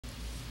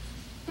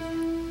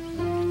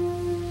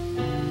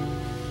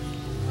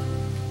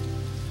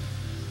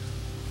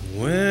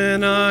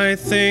I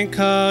think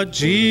how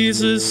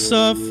Jesus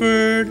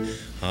suffered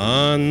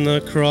on the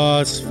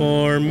cross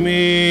for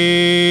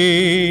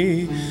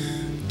me,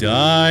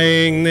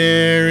 dying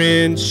there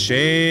in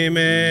shame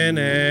and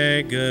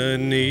agony,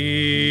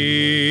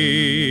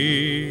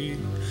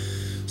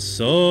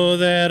 so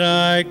that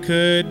I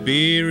could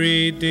be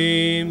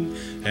redeemed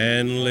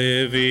and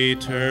live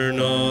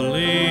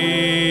eternally.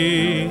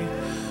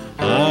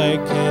 I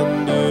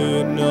can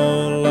do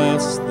no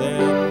less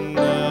than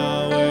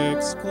now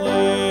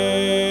exclaim,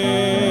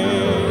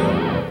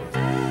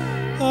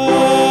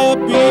 I'll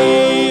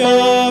be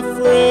a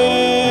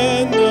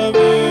friend of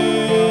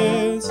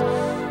His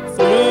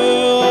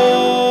through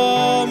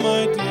all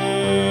my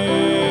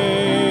days.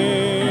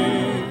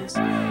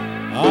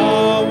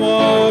 I'll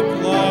walk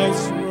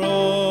life's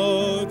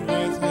road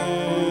with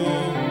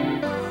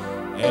Him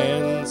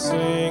and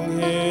sing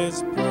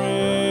His praise.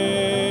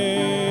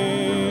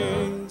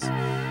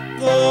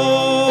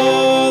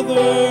 Though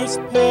others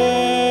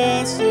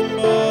passing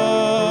by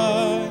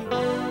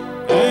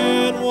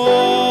and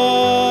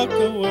walk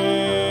away,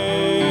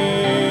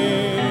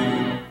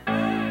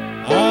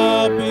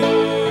 I'll be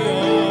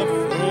a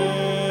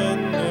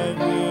friend of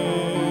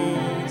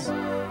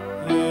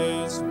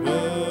His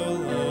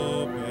will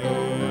obey.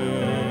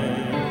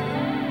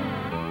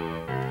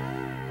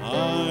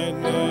 I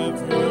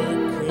never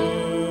could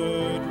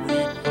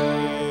repay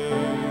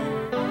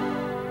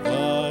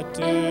the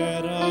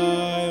debt I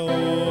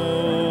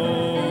owe,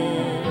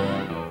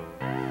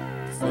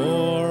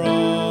 for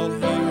all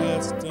He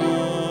has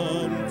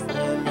done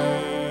for me.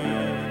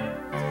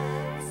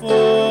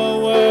 For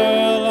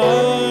well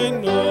I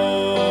know,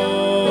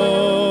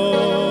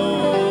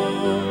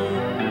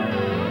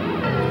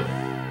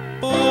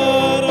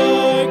 but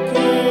I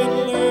can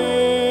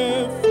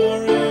live for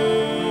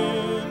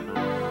Him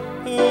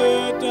who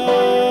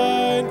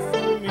died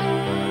for me,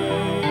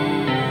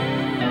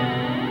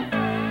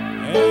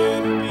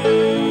 and be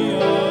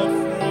a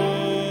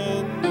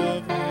friend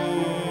of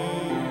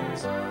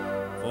His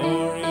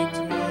for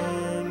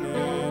eternity.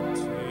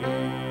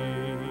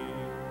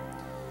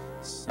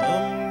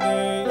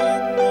 Someday in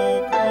the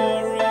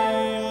glory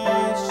I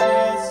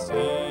shall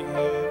see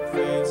Him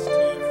face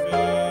to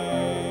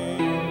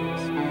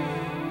face.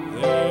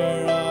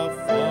 There I'll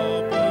fall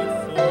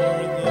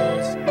before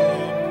those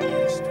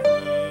nail-pierced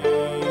feet.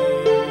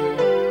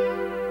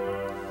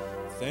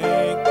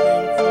 Thank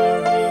Him for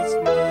His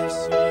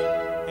mercy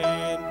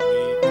and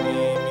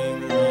redeeming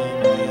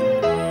love and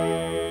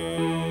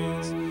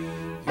grace.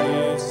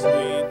 His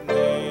sweet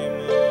name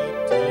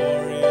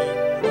adoringly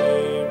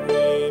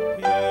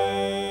repeat.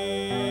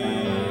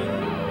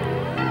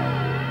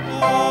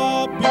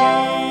 I'll be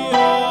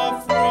a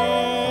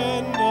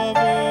friend of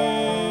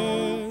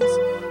His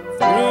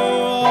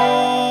through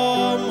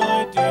all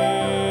my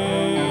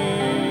days.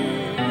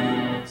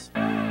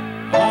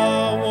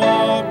 I'll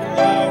walk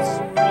life's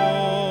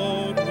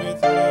road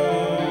with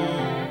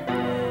Him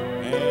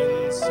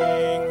and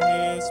sing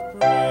His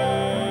praise.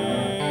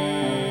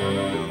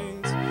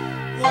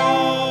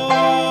 Though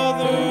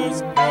others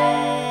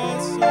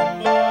passing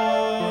by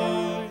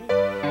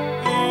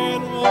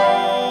and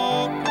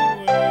walk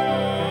away,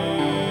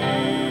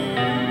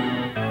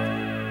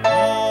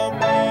 I'll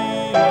be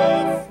a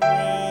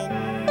friend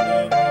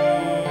of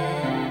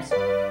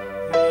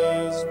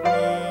His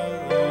will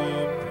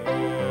obey.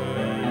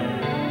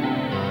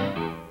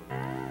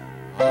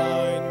 I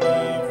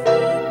never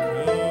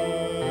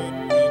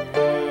could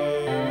repay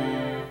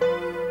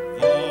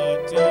the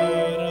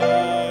debt I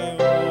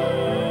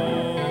owe,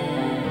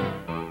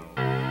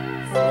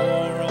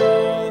 for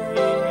all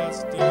He has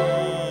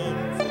done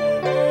for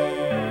me.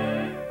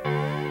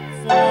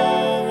 For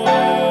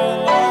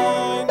well I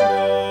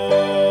know,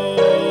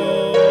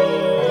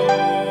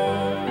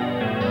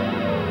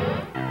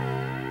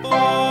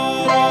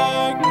 but I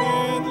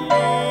can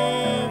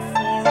live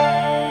for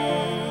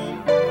Him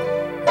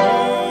who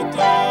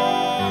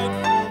died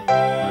for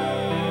me,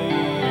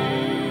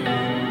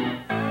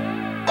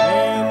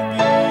 and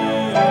be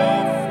a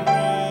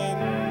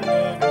friend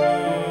of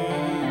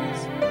His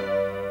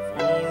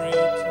for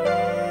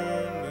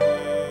eternity.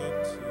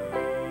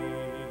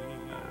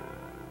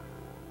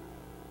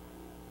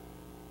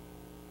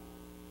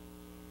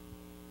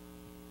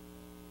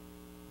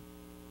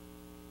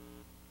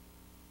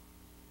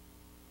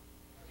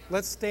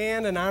 Let's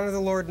stand and honor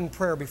the Lord in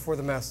prayer before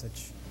the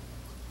message.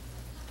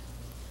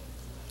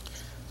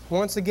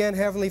 Once again,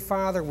 Heavenly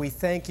Father, we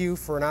thank You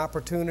for an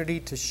opportunity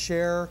to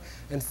share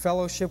and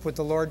fellowship with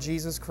the Lord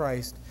Jesus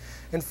Christ.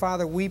 And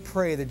Father, we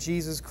pray that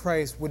Jesus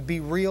Christ would be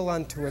real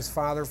unto us,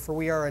 Father, for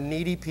we are a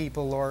needy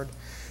people, Lord.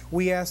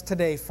 We ask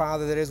today,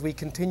 Father, that as we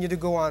continue to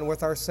go on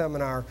with our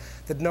seminar,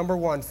 that number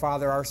one,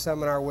 Father, our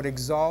seminar would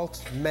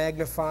exalt,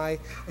 magnify,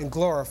 and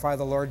glorify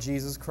the Lord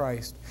Jesus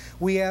Christ.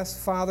 We ask,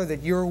 Father,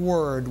 that Your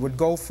word would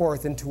go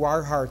forth into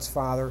our hearts,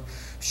 Father,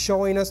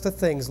 showing us the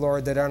things,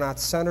 Lord, that are not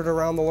centered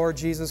around the Lord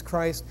Jesus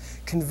Christ,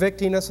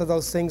 convicting us of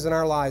those things in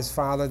our lives,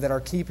 Father, that are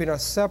keeping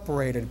us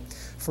separated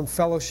from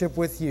fellowship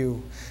with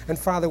you. And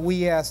Father,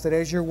 we ask that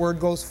as your word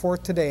goes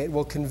forth today, it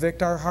will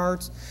convict our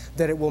hearts,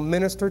 that it will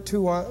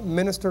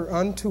minister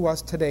unto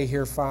us today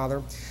here,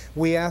 Father.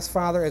 We ask,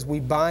 Father, as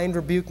we bind,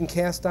 rebuke, and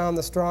cast down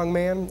the strong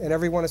man and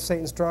every one of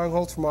Satan's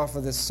strongholds from off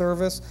of this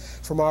service,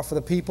 from off of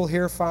the people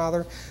here,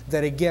 Father,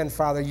 that again,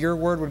 Father, your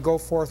word would go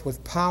forth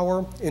with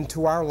power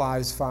into our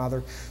lives,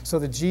 Father, so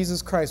that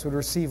Jesus Christ would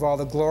receive all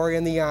the glory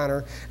and the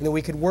honor, and that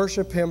we could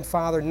worship him,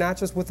 Father, not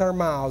just with our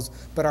mouths,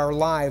 but our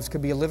lives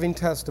could be a living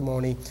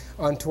testimony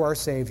unto our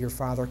Savior,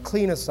 Father.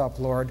 Clean us up,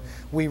 Lord.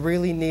 We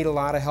really need a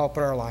lot of help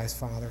in our lives,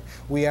 Father.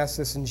 We ask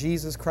this in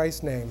Jesus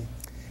Christ's name.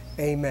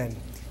 Amen.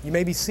 You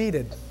may be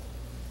seated.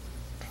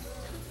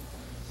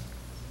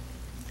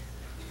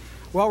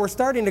 Well, we're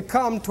starting to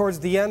come towards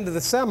the end of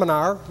the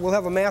seminar. We'll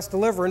have a mass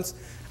deliverance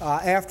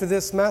after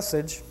this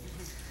message.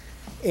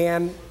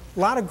 And a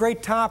lot of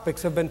great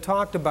topics have been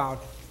talked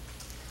about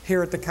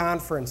here at the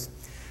conference.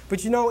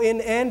 But you know,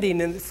 in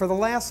ending, and for the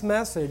last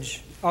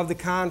message of the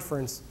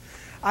conference,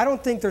 I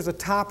don't think there's a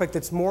topic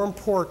that's more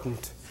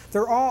important.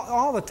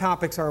 All the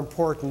topics are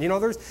important. You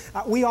know,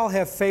 we all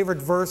have favorite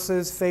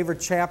verses, favorite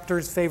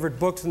chapters, favorite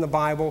books in the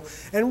Bible,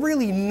 and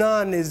really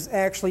none is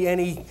actually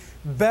any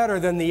better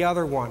than the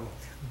other one.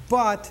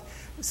 But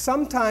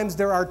sometimes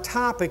there are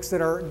topics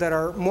that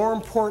are more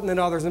important than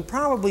others, and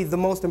probably the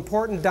most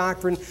important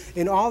doctrine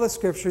in all the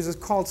Scriptures is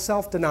called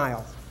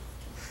self-denial.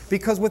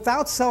 Because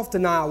without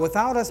self-denial,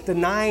 without us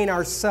denying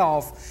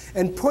ourselves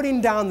and putting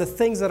down the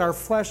things that our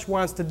flesh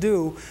wants to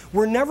do,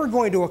 we're never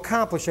going to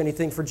accomplish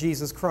anything for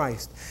Jesus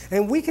Christ.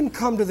 And we can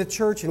come to the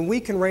church and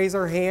we can raise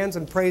our hands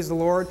and praise the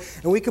Lord,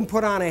 and we can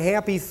put on a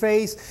happy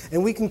face,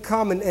 and we can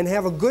come and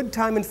have a good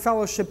time in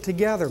fellowship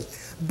together.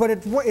 But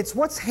it's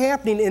what's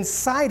happening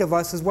inside of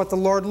us is what the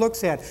Lord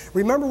looks at.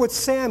 Remember what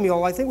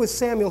Samuel, I think it was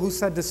Samuel who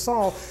said to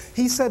Saul,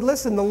 he said,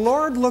 listen, the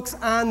Lord looks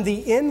on the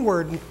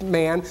inward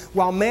man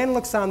while man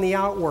looks on the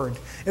outward.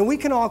 And we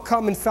can all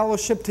come and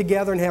fellowship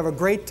together and have a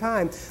great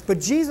time. But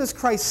Jesus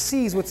Christ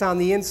sees what's on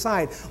the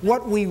inside,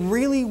 what we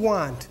really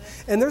want.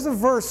 And there's a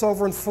verse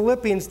over in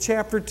Philippians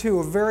chapter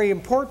 2, a very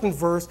important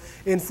verse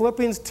in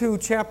Philippians 2,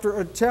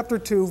 chapter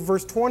 2,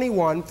 verse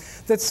 21,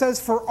 that says,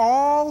 for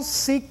all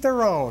seek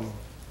their own,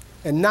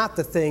 and not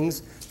the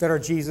things that are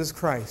Jesus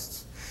Christ's.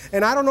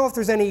 And I don't know if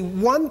there's any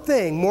one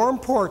thing more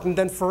important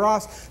than for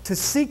us to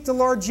seek the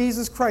Lord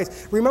Jesus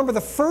Christ. Remember,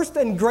 the first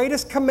and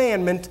greatest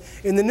commandment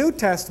in the New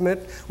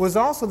Testament was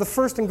also the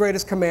first and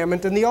greatest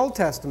commandment in the Old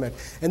Testament.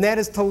 And that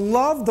is to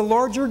love the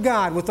Lord your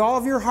God with all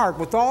of your heart,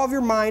 with all of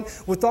your mind,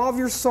 with all of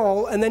your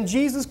soul. And then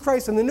Jesus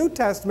Christ in the New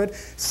Testament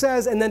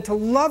says, and then to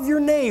love your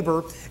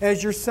neighbor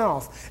as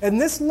yourself. And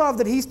this love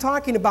that he's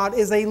talking about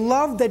is a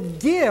love that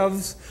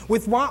gives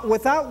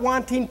without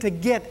wanting to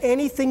get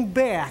anything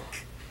back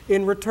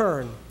in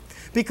return.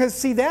 Because,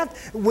 see, that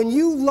when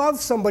you love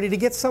somebody to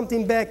get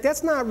something back,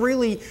 that's not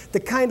really the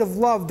kind of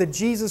love that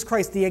Jesus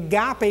Christ, the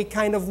agape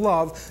kind of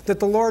love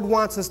that the Lord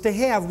wants us to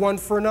have one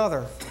for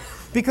another.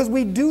 Because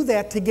we do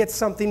that to get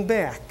something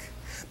back.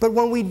 But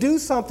when we do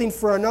something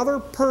for another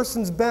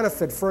person's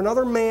benefit, for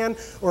another man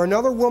or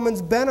another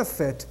woman's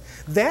benefit,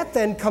 that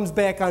then comes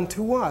back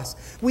onto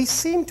us. We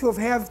seem to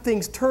have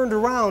things turned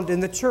around in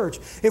the church.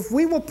 If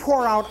we will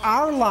pour out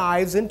our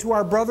lives into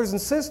our brothers and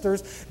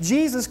sisters,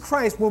 Jesus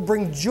Christ will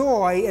bring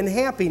joy and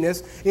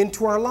happiness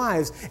into our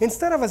lives.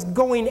 Instead of us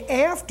going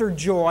after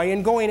joy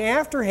and going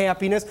after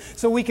happiness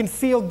so we can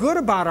feel good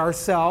about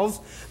ourselves,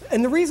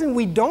 and the reason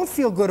we don't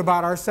feel good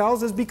about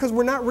ourselves is because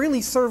we're not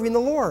really serving the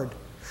Lord.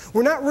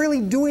 We're not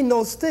really doing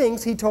those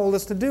things he told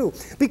us to do.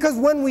 Because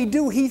when we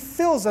do, he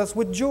fills us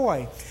with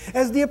joy.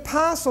 As the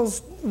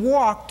apostles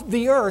walked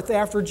the earth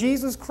after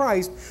Jesus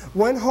Christ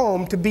went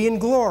home to be in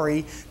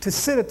glory, to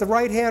sit at the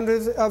right hand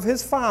of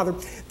his Father,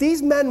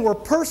 these men were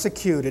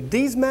persecuted.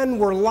 These men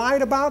were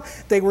lied about.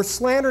 They were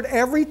slandered.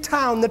 Every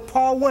town that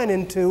Paul went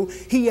into,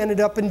 he ended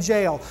up in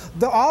jail.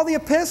 All the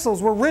epistles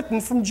were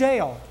written from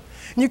jail.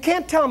 And you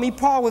can't tell me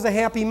Paul was a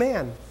happy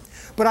man.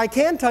 But I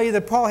can tell you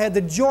that Paul had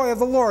the joy of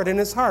the Lord in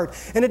his heart.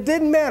 And it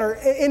didn't matter.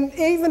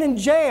 Even in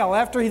jail,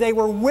 after they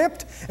were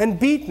whipped and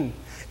beaten,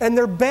 and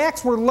their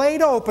backs were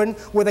laid open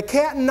with a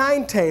cat and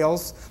nine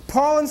tails,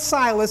 Paul and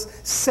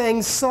Silas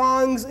sang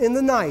songs in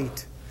the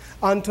night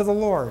unto the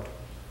Lord.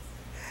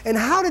 And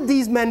how did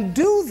these men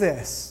do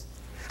this?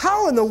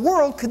 How in the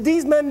world could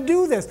these men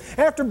do this?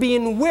 After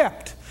being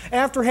whipped,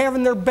 after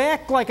having their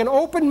back like an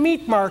open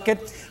meat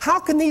market,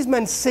 how can these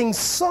men sing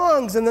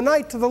songs in the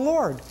night to the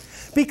Lord?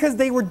 Because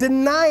they were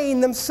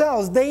denying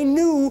themselves. They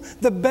knew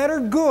the better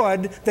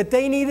good that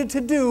they needed to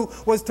do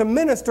was to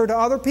minister to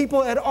other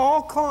people at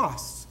all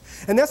costs.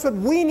 And that's what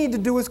we need to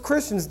do as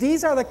Christians.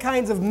 These are the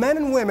kinds of men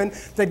and women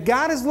that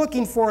God is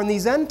looking for in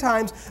these end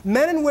times,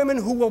 men and women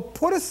who will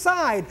put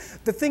aside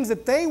the things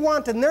that they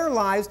want in their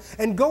lives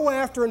and go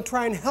after and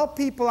try and help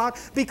people out,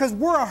 because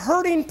we're a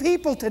hurting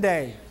people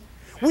today.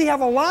 We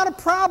have a lot of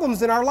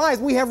problems in our lives.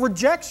 We have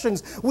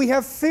rejections. We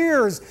have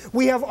fears.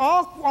 We have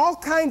all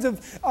kinds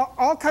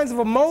of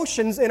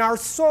emotions in our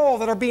soul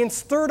that are being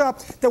stirred up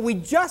that we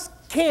just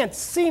can't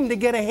seem to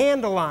get a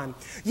handle on.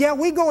 Yeah,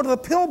 we go to the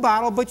pill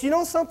bottle, but you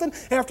know something?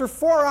 After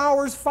 4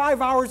 hours,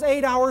 5 hours,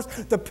 8 hours,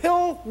 the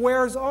pill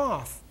wears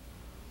off.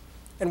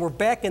 And we're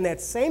back in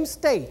that same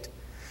state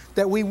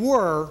that we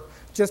were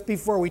just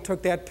before we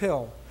took that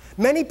pill.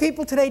 Many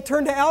people today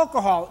turn to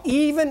alcohol,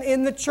 even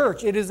in the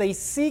church. It is a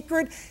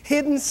secret,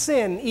 hidden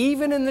sin,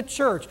 even in the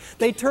church.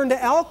 They turn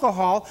to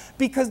alcohol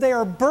because they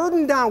are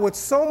burdened down with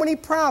so many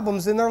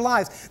problems in their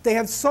lives. They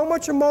have so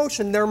much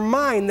emotion. Their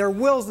mind, their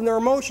wills, and their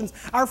emotions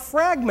are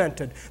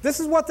fragmented. This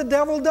is what the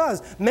devil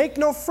does. Make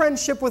no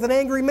friendship with an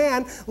angry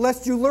man,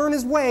 lest you learn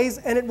his ways,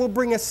 and it will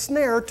bring a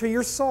snare to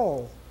your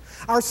soul.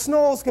 Our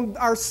souls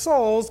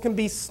can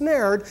be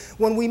snared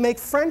when we make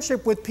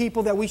friendship with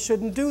people that we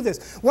shouldn't do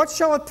this. What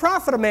shall it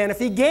profit a man if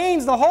he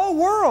gains the whole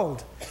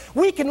world?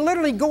 We can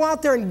literally go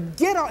out there and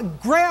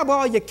grab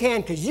all you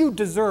can because you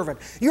deserve it.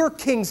 You're a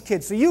king's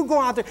kid, so you go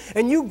out there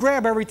and you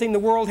grab everything the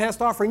world has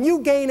to offer and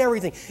you gain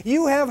everything.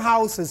 You have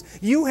houses,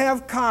 you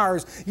have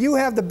cars, you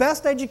have the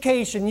best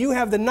education, you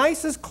have the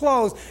nicest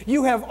clothes,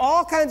 you have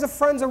all kinds of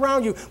friends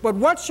around you. But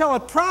what shall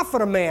it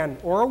profit a man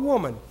or a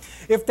woman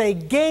if they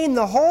gain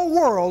the whole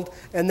world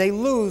and they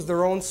lose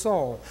their own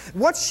soul?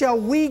 What shall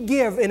we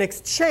give in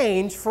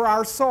exchange for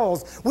our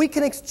souls? We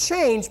can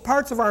exchange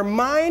parts of our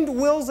mind,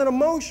 wills, and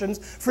emotions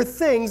for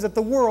things that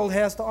the world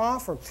has to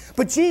offer.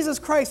 But Jesus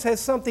Christ has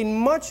something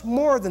much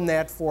more than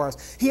that for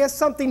us. He has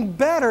something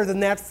better than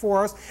that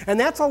for us, and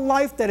that's a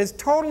life that is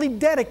totally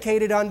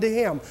dedicated unto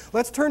Him.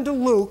 Let's turn to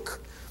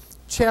Luke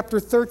chapter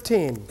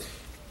 13.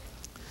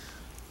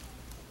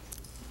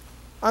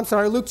 I'm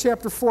sorry, Luke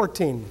chapter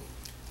 14.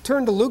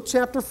 Turn to Luke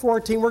chapter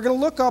 14. We're going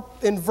to look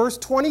up in verse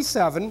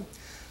 27.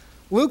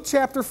 Luke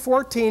chapter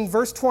 14,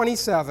 verse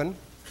 27.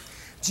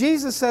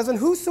 Jesus says, "And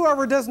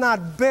whosoever does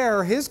not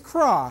bear his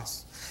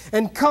cross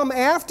and come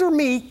after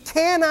me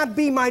cannot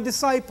be my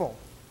disciple."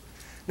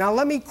 Now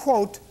let me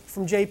quote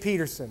from J.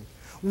 Peterson.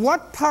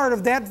 What part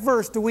of that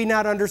verse do we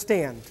not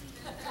understand?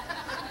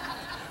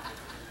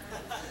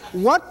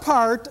 What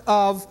part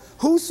of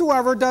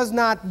whosoever does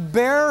not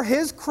bear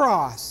his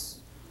cross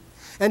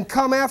and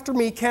come after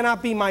me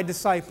cannot be my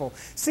disciple?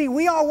 See,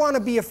 we all want to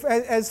be,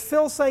 as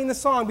Phil sang the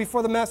song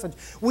before the message,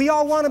 we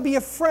all want to be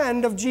a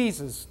friend of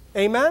Jesus.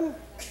 Amen?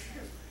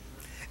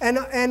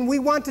 And we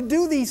want to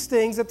do these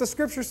things that the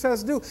Scripture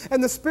says do.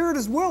 And the Spirit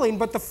is willing,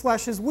 but the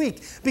flesh is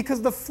weak,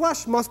 because the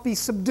flesh must be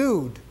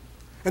subdued.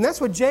 And that's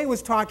what Jay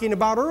was talking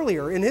about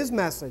earlier in his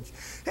message.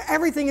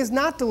 Everything is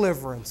not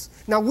deliverance.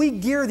 Now, we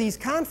gear these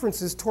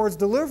conferences towards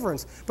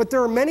deliverance, but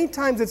there are many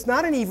times it's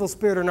not an evil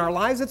spirit in our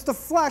lives, it's the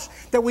flesh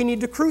that we need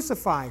to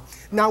crucify.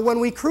 Now, when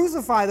we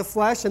crucify the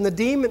flesh and the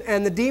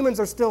demons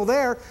are still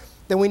there,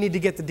 then we need to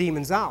get the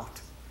demons out.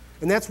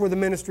 And that's where the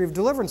ministry of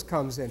deliverance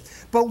comes in.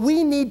 But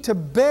we need to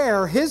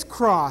bear His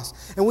cross,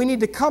 and we need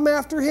to come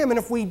after Him. And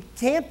if we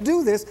can't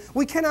do this,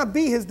 we cannot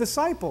be His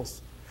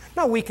disciples.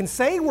 Now, we can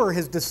say we're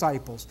His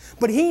disciples,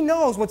 but He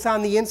knows what's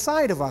on the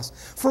inside of us.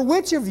 For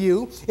which of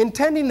you,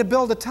 intending to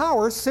build a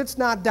tower, sits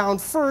not down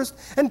first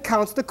and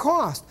counts the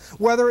cost,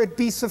 whether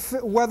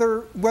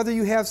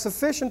you have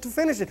sufficient to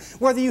finish it,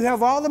 whether you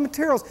have all the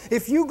materials.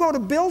 If you go to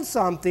build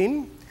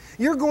something,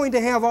 you're going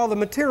to have all the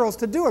materials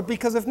to do it,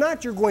 because if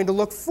not, you're going to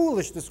look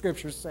foolish, the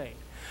Scriptures say.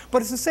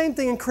 But it's the same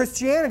thing in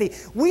Christianity.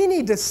 We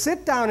need to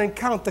sit down and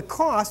count the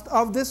cost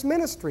of this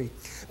ministry,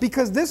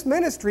 because this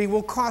ministry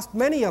will cost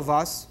many of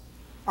us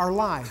our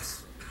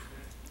lives.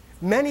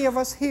 Many of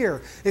us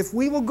here, if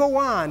we will go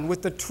on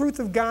with the truth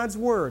of God's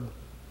Word,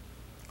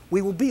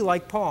 we will be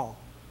like Paul,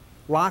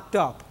 locked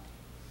up,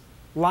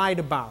 lied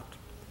about,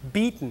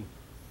 beaten.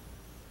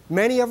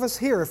 Many of us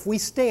here, if we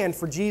stand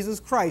for Jesus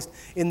Christ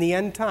in the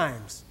end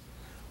times,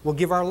 will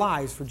give our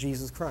lives for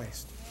Jesus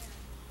Christ.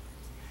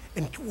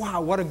 And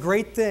wow, what a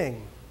great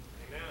thing.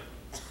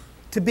 Amen.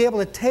 To be able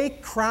to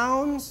take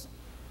crowns,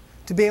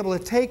 to be able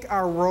to take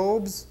our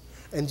robes,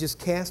 and just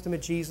cast them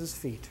at Jesus'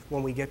 feet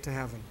when we get to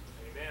heaven.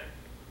 Amen.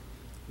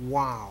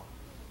 Wow.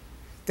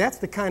 That's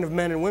the kind of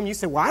men and women you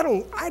say,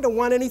 well, I don't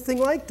want anything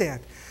like that.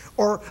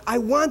 Or I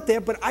want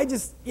that, but I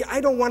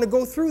don't want to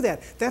go through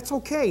that. That's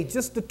okay.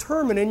 Just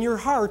determine in your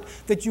heart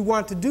that you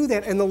want to do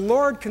that, and the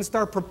Lord can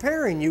start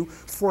preparing you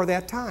for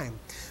that time.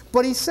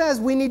 But he says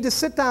we need to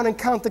sit down and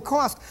count the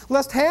cost,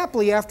 lest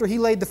haply after he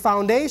laid the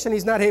foundation,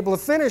 he's not able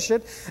to finish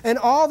it, and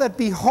all that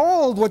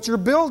behold what you're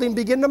building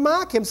begin to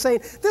mock him,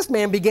 saying, this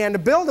man began to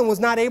build and was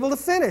not able to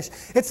finish.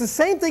 It's the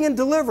same thing in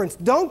deliverance.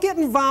 Don't get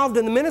involved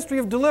in the ministry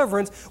of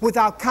deliverance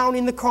without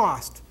counting the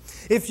cost.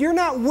 If you're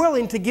not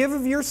willing to give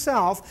of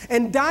yourself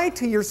and die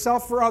to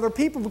yourself for other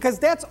people, because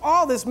that's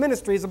all this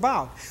ministry is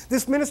about.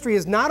 This ministry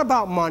is not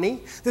about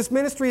money. This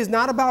ministry is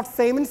not about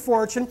fame and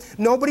fortune.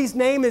 Nobody's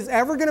name is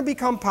ever going to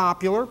become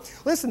popular.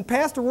 Listen,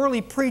 Pastor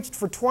Worley preached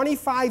for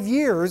 25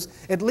 years,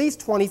 at least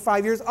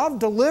 25 years, of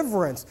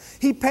deliverance.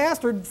 He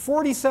pastored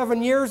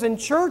 47 years in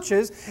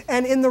churches,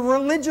 and in the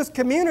religious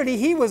community,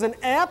 he was an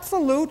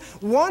absolute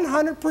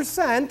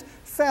 100%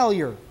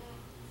 failure.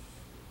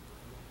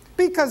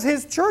 Because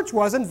his church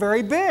wasn't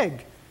very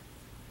big.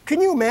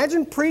 Can you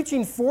imagine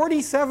preaching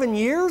 47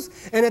 years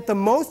and at the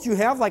most you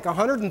have like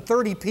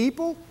 130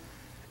 people?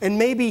 And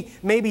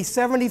maybe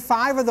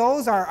 75 of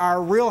those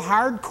are real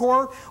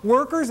hardcore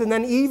workers, and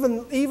then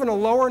even a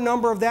lower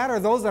number of that are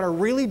those that are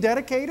really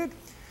dedicated.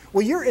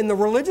 Well, you're in the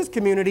religious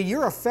community,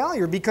 you're a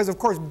failure because, of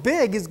course,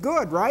 big is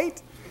good,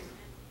 right?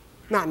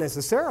 Not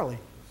necessarily.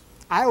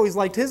 I always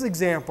liked his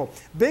example.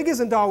 Big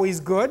isn't always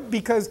good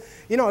because,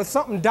 you know, if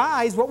something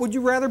dies, what would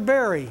you rather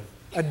bury?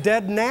 A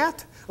dead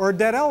gnat or a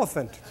dead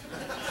elephant?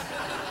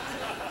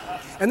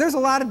 And there's a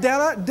lot of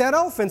dead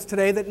elephants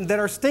today that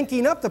are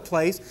stinking up the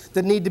place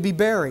that need to be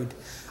buried.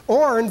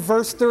 Or in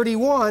verse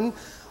 31,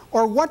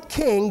 or what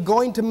king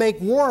going to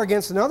make war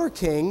against another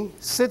king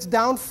sits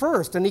down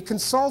first and he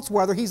consults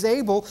whether he's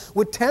able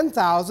with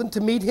 10,000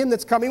 to meet him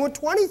that's coming with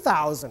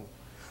 20,000?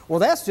 Well,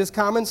 that's just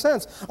common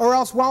sense. Or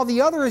else, while the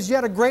other is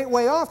yet a great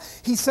way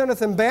off, he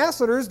sendeth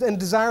ambassadors and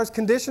desires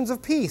conditions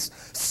of peace.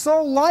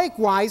 So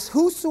likewise,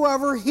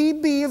 whosoever he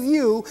be of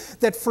you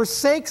that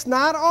forsakes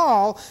not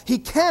all, he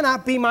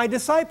cannot be my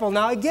disciple.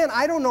 Now, again,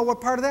 I don't know what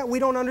part of that we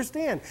don't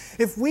understand.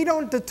 If we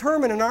don't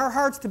determine in our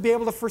hearts to be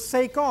able to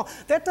forsake all,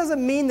 that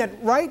doesn't mean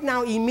that right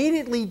now,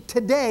 immediately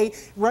today,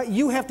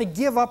 you have to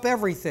give up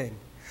everything.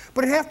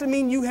 But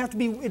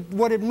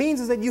what it means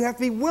is that you have to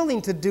be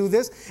willing to do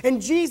this,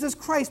 and Jesus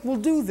Christ will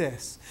do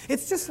this.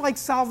 It's just like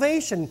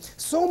salvation.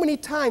 So many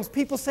times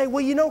people say,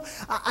 well, you know,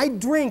 I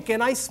drink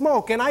and I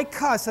smoke and I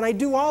cuss and I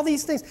do all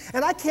these things,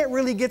 and I can't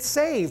really get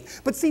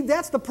saved. But see,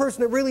 that's the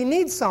person that really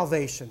needs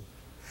salvation.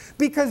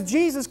 Because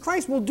Jesus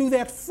Christ will do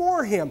that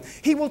for him.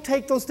 He will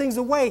take those things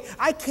away.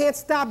 I can't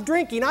stop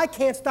drinking. I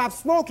can't stop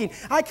smoking.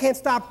 I can't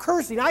stop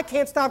cursing. I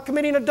can't stop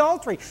committing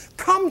adultery.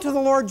 Come to the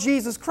Lord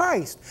Jesus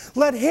Christ.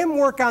 Let him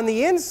work on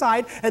the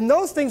inside, and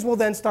those things will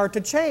then start to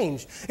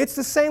change. It's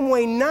the same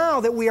way now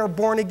that we are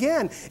born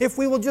again. If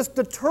we will just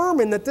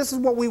determine that this is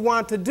what we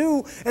want to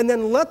do, and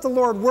then let the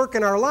Lord work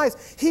in our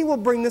lives, he will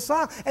bring this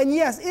out. And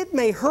yes, it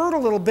may hurt a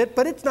little bit,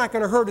 but it's not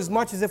going to hurt as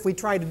much as if we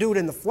try to do it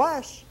in the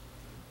flesh.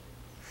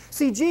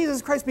 See,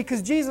 Jesus Christ,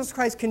 because Jesus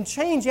Christ can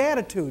change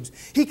attitudes.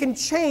 He can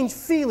change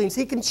feelings.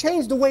 He can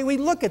change the way we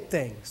look at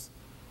things.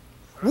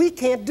 We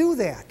can't do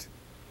that.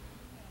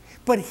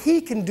 But he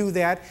can do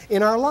that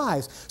in our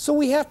lives. So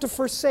we have to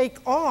forsake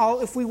all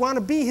if we want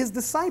to be his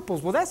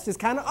disciples. Well, that's just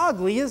kind of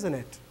ugly, isn't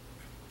it?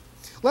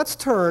 Let's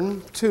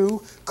turn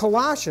to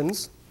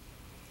Colossians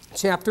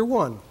chapter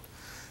 1.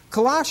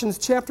 Colossians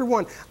chapter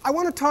 1. I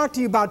want to talk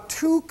to you about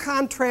two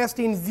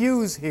contrasting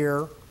views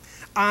here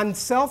on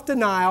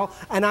self-denial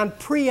and on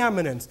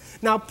preeminence.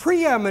 Now,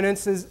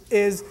 preeminence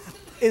is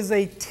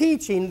a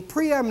teaching.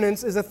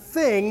 Preeminence is a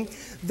thing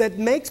that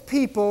makes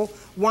people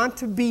want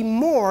to be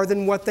more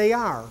than what they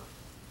are.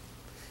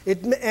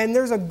 And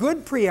there's a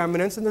good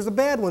preeminence and there's a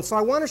bad one. So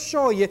I want to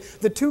show you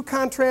the two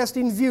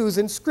contrasting views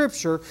in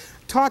Scripture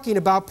talking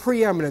about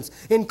preeminence.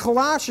 In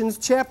Colossians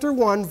chapter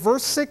 1,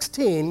 verse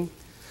 16,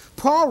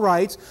 Paul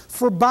writes,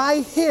 "For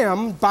by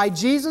him, by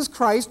Jesus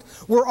Christ,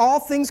 were all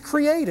things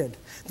created,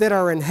 that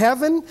are in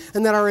heaven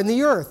and that are in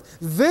the earth,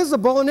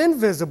 visible and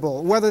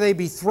invisible, whether they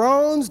be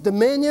thrones,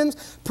 dominions,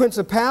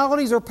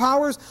 principalities, or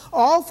powers.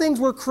 All things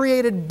were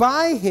created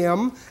by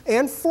him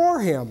and for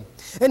him.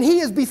 And he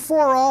is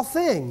before all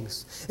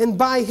things, and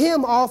by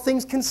him all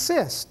things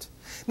consist."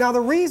 Now,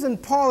 the reason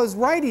Paul is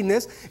writing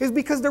this is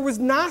because there was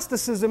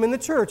Gnosticism in the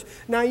church.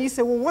 Now, you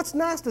say, well, what's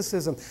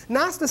Gnosticism?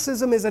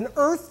 Gnosticism is an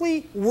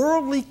earthly,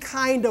 worldly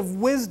kind of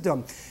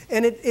wisdom.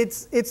 And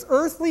it's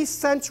earthly,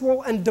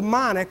 sensual, and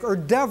demonic, or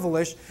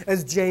devilish,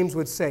 as James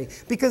would say.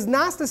 Because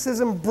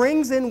Gnosticism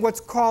brings in what's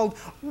called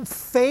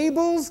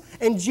fables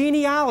and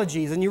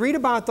genealogies. And you read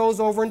about those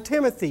over in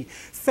Timothy.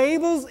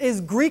 Fables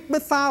is Greek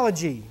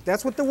mythology.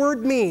 That's what the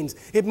word means.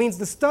 It means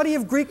the study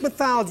of Greek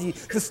mythology,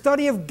 the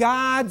study of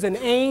gods and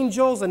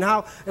angels,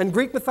 and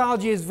Greek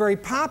mythology is very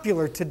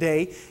popular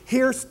today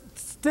here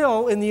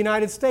still in the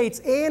United States,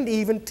 and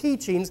even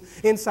teachings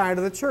inside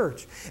of the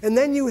church. And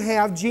then you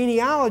have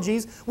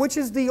genealogies, which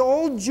is the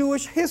old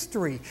Jewish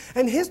history.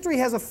 And history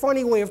has a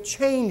funny way of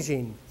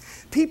changing.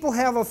 People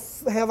have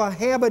a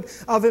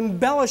habit of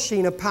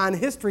embellishing upon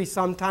history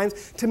sometimes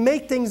to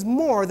make things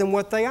more than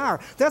what they are.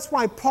 That's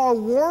why Paul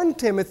warned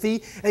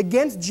Timothy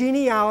against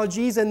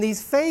genealogies and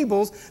these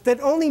fables that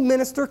only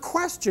minister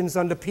questions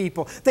unto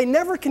people. They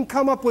never can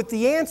come up with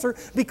the answer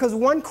because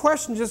one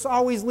question just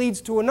always leads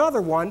to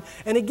another one.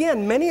 And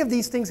again, many of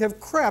these things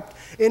have crept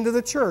into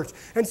the church.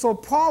 And so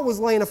Paul was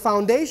laying a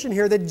foundation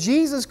here that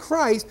Jesus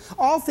Christ,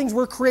 all things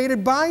were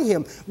created by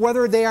him,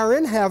 whether they are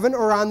in heaven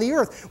or on the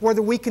earth,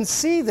 whether we can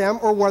see them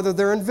or whether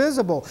they're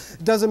invisible.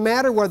 It doesn't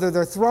matter whether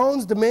they're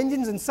thrones,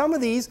 dominions, and some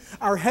of these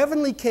are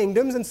heavenly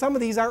kingdoms and some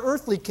of these are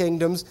earthly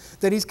kingdoms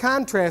that he's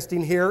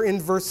contrasting here in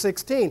verse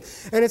 16.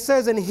 And it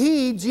says, "And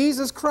he,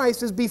 Jesus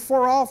Christ, is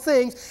before all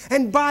things,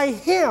 and by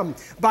him,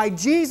 by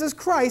Jesus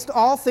Christ,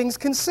 all things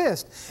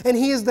consist. And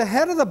he is the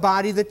head of the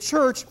body, the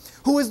church,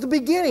 who is the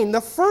beginning, the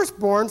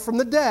firstborn from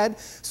the dead,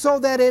 so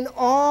that in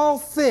all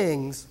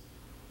things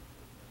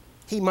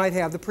he might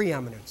have the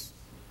preeminence."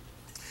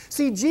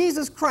 See,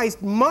 Jesus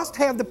Christ must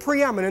have the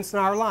preeminence in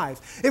our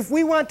lives. If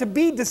we want to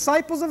be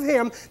disciples of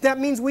Him, that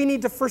means we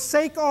need to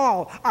forsake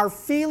all our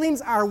feelings,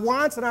 our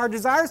wants, and our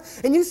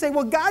desires. And you say,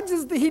 well, God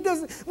does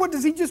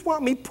He just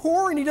want me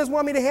poor and He doesn't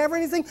want me to have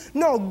anything?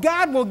 No,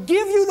 God will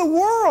give you the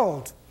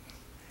world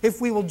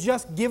if we will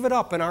just give it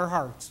up in our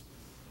hearts.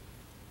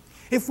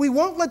 If we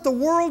won't let the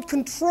world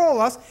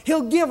control us,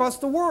 He'll give us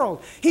the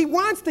world. He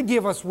wants to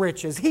give us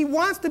riches. He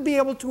wants to be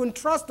able to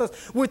entrust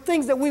us with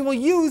things that we will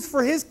use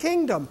for His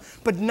kingdom,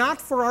 but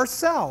not for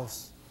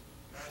ourselves.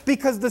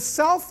 Because the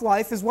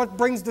self-life is what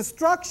brings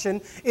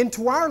destruction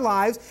into our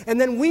lives,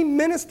 and then we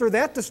minister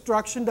that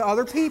destruction to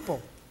other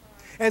people,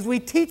 as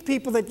we teach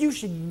people that you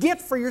should get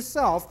for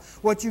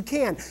yourself what you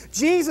can.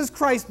 Jesus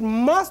Christ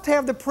must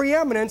have the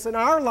preeminence in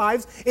our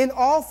lives in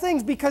all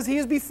things because He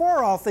is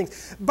before all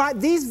things. By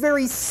these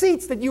very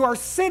seats that you are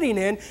sitting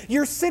in,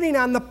 you're sitting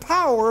on the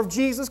power of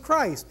Jesus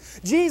Christ.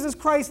 Jesus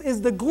Christ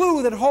is the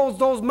glue that holds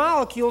those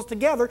molecules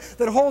together,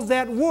 that holds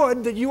that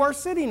wood that you are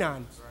sitting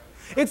on.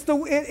 It's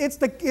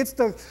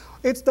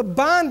the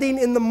bonding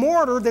in the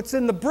mortar that's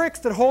in the bricks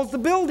that holds the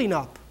building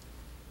up.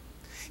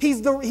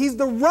 He's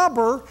the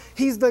rubber,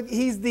 he's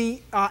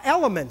the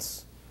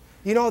elements.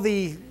 You know,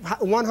 the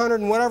 100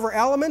 and whatever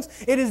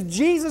elements? It is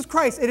Jesus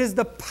Christ. It is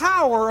the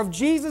power of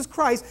Jesus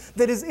Christ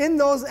that is in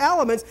those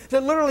elements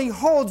that literally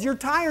holds your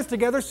tires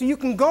together so you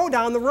can go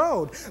down the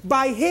road.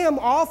 By Him,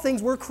 all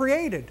things were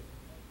created.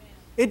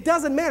 It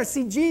doesn't matter.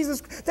 See,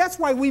 Jesus, that's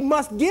why we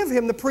must give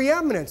Him the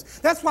preeminence.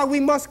 That's why we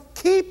must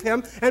keep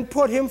Him and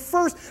put Him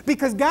first,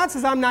 because God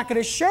says, I'm not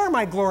going to share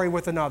my glory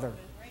with another.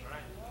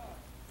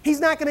 He's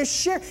not going to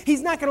share.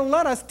 He's not going to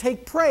let us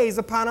take praise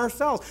upon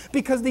ourselves,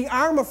 because the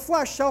arm of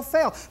flesh shall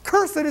fail.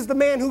 Cursed is the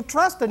man who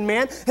trusts in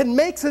man and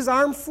makes his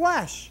arm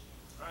flesh.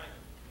 Right.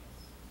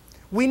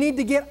 We need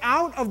to get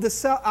out of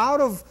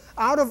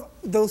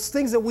those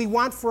things that we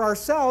want for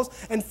ourselves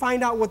and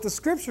find out what the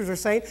Scriptures are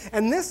saying.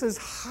 And this is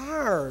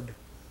hard.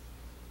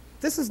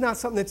 This is not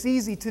something that's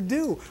easy to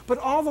do. But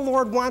all the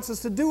Lord wants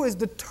us to do is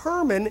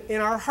determine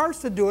in our hearts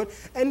to do it,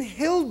 and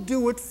He'll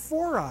do it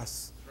for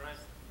us.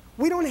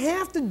 We don't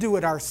have to do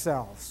it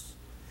ourselves.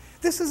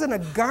 This isn't a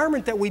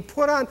garment that we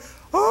put on.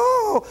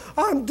 Oh,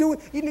 I'm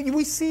doing. You know,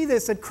 we see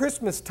this at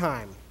Christmas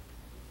time,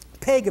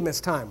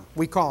 Paganist time,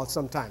 we call it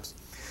sometimes.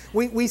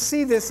 We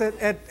see this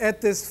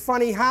at this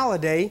funny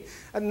holiday.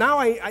 And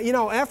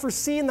now after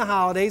seeing the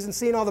holidays and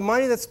seeing all the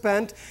money that's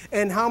spent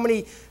and how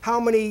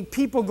many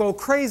people go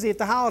crazy at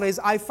the holidays,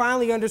 I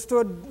finally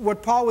understood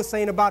what Paul was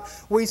saying about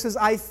where he says,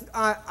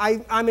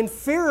 I'm in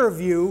fear of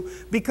you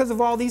because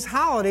of all these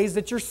holidays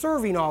that you're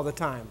serving all the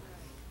time.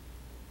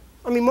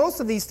 I mean, most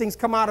of these things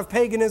come out of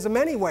paganism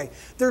anyway.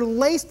 They're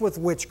laced with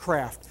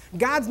witchcraft.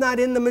 God's not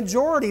in the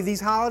majority of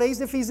these holidays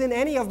if He's in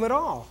any of them at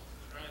all.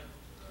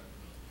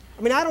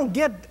 I mean, I don't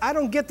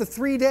get the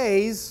 3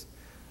 days,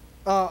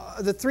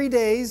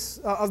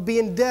 of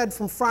being dead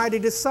from Friday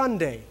to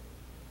Sunday.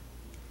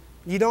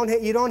 You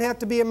don't have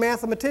to be a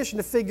mathematician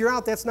to figure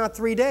out that's not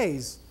 3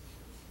 days.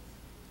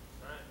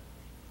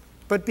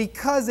 But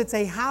because it's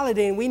a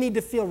holiday and we need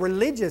to feel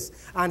religious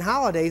on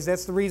holidays,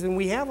 that's the reason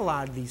we have a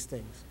lot of these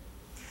things.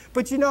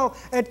 But you know,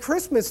 at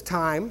Christmas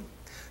time,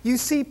 you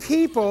see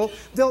people,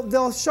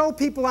 they'll show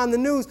people on the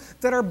news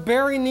that are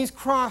bearing these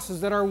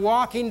crosses, that are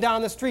walking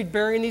down the street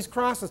bearing these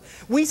crosses.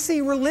 We see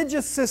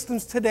religious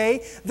systems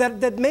today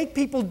that make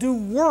people do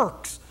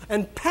works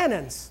and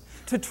penance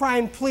to try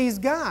and please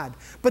God.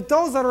 But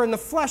those that are in the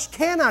flesh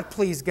cannot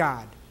please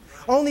God.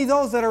 Only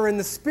those that are in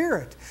the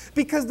Spirit.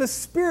 Because the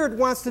Spirit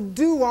wants to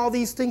do all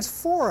these things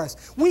for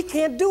us. We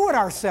can't do it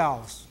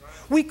ourselves.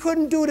 We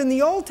couldn't do it in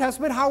the Old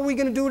Testament. How are we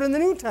going to do it in the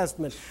New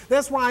Testament?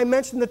 That's why I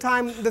mentioned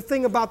the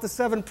thing about the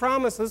 7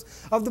 promises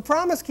of the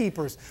promise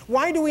keepers.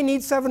 Why do we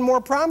need 7 more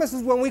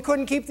promises when we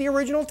couldn't keep the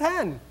original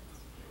 10?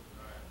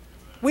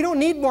 We don't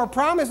need more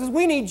promises.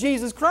 We need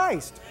Jesus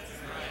Christ.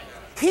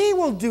 He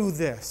will do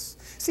this.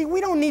 See,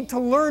 we don't need to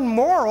learn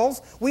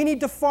morals. We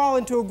need to fall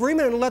into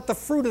agreement and let the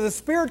fruit of the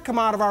Spirit come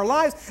out of our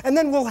lives, and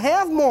then we'll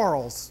have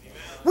morals.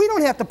 We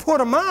don't have to put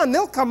them on.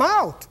 They'll come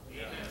out.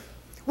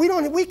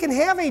 We can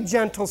have a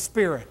gentle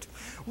spirit.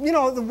 You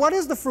know, what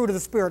is the fruit of the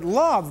Spirit?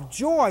 Love,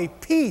 joy,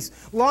 peace,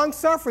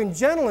 long-suffering,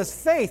 gentleness,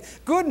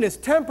 faith, goodness,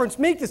 temperance,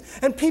 meekness.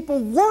 And people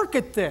work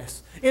at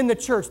this in the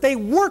church. They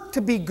work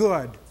to be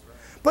good.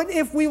 But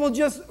if we will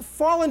just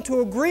fall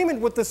into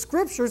agreement with the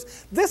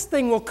Scriptures, this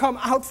thing will come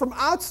out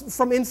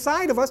from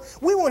inside of us.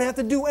 We won't have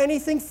to do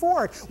anything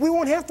for it. We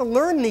won't have to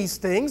learn these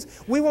things.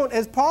 We won't,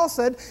 as Paul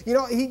said, you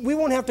know, we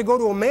won't have to go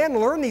to a man to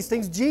learn these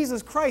things.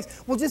 Jesus Christ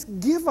will just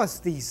give us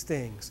these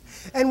things.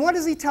 And what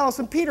does He tell us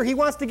in Peter? He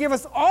wants to give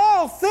us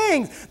all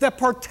things that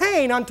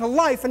pertain unto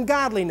life and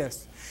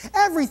godliness.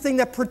 Everything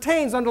that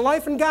pertains unto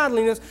life and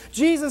godliness,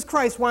 Jesus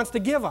Christ wants to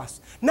give us.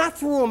 Not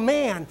through a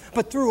man,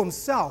 but through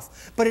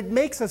Himself. But it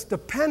makes us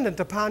dependent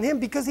upon Him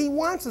because He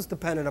wants us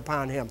dependent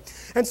upon Him.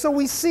 And so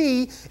we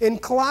see in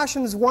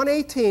Colossians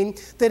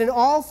 1:18 that in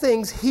all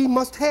things He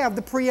must have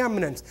the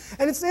preeminence.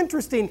 And it's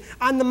interesting,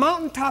 on the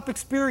mountaintop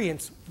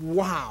experience,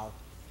 wow.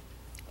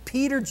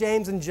 Peter,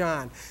 James, and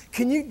John.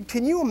 Can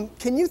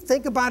you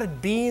think about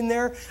it being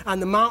there on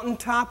the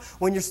mountaintop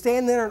when you're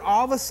standing there and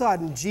all of a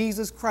sudden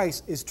Jesus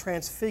Christ is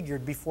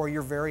transfigured before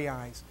your very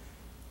eyes?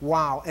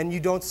 Wow. And you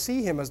don't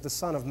see him as the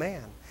Son of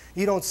Man.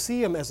 You don't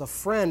see him as a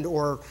friend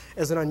or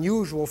as an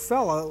unusual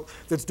fellow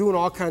that's doing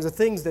all kinds of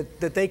things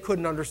that they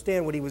couldn't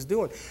understand what he was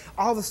doing.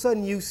 All of a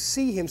sudden you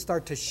see him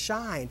start to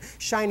shine,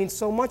 shining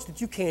so much that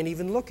you can't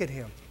even look at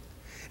him.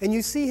 And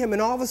you see him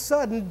and all of a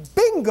sudden,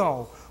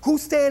 bingo,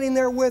 who's standing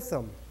there with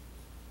him?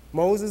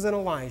 Moses and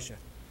Elijah.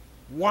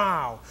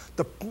 Wow.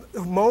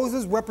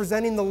 Moses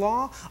representing the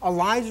law,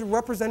 Elijah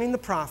representing the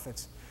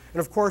prophets.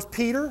 And of course,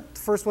 Peter, the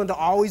first one to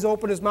always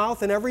open his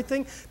mouth and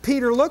everything,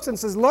 Peter looks and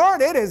says,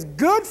 Lord, it is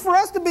good for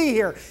us to be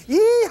here.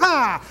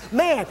 Yee-haw!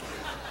 Man,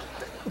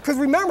 because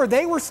remember,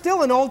 they were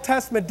still in Old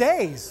Testament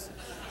days.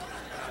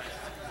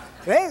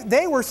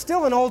 They were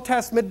still in Old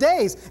Testament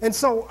days. And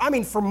so, I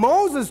mean, for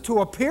Moses to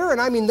appear, and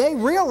I mean, they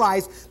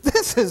realized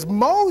this is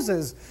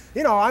Moses.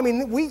 You know, I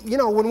mean,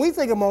 when we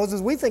think of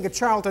Moses, we think of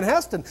Charlton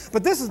Heston.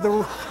 But this is the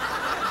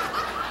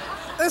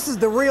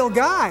real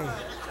guy.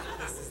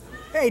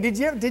 Hey, did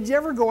you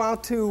ever go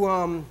out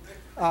to,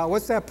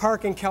 what's that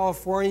park in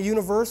California,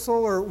 Universal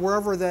or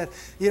wherever that,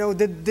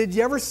 did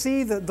you ever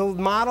see the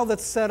model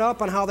that's set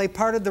up on how they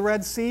parted the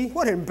Red Sea?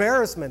 What an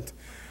embarrassment.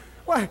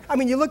 Well, I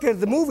mean, you look at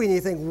the movie and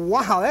you think,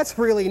 wow, that's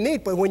really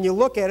neat. But when you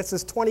look at it, it's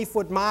this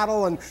 20-foot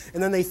model, and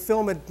then they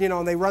film it,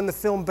 and they run the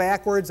film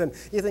backwards, and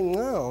you think,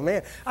 oh,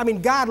 man. I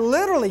mean, God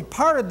literally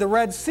parted the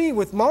Red Sea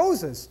with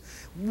Moses.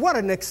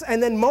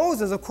 And then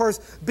Moses, of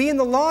course, being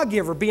the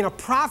lawgiver, being a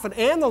prophet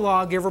and the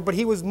lawgiver, but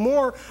he was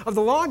more of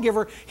the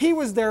lawgiver. He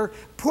was there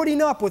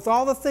putting up with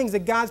all the things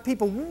that God's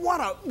people,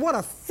 what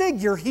a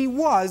figure he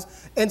was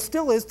and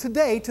still is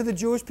today to the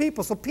Jewish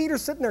people. So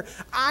Peter's sitting there,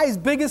 eyes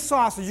big as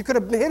saucers. You could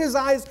have hit his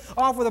eyes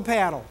off with a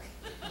paddle.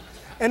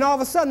 And all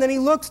of a sudden, then he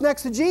looks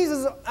next to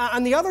Jesus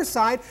on the other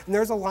side, and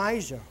there's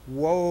Elijah.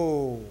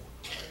 Whoa.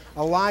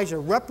 Elijah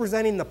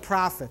representing the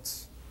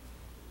prophets.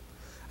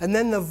 And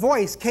then the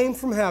voice came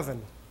from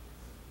heaven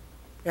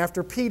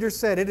after Peter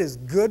said, it is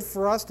good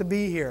for us to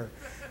be here.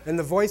 And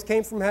the voice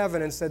came from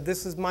heaven and said,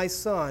 this is my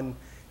son,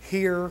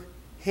 hear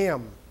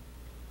him.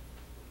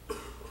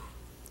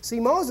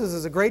 See, Moses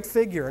is a great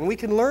figure, and we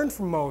can learn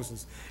from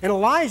Moses. And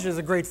Elijah is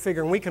a great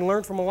figure, and we can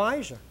learn from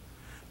Elijah.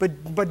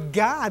 But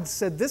God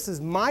said, this is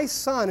my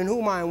son in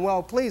whom I am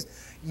well pleased.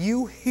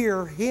 You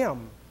hear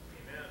him.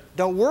 Amen.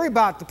 Don't worry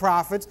about the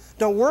prophets.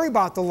 Don't worry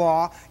about the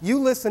law. You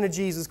listen to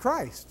Jesus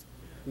Christ.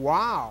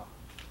 Wow.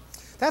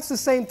 That's the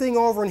same thing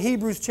over in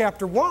Hebrews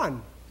chapter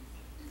 1,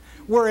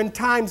 where in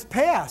times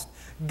past,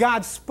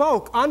 God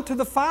spoke unto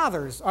the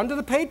fathers, unto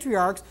the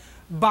patriarchs,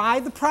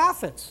 by the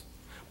prophets.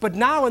 But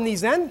now in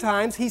these end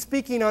times, he's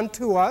speaking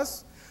unto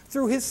us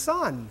through his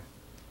Son.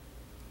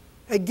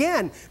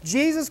 Again,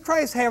 Jesus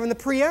Christ having the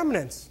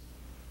preeminence.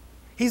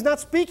 He's not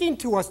speaking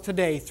to us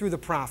today through the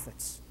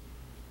prophets.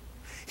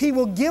 He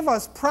will give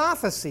us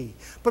prophecy.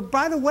 But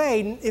by the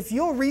way, if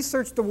you'll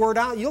research the word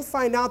out, you'll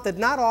find out that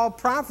not all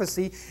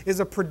prophecy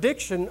is a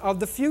prediction of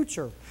the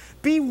future.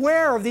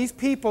 Beware of these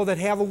people that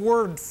have a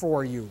word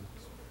for you.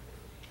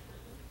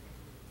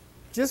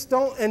 Just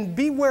don't, and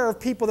beware of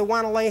people that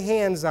want to lay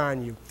hands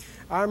on you.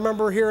 I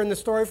remember hearing the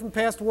story from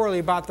Pastor Worley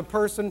about the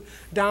person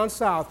down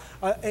south,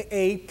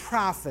 a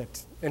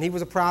prophet. And he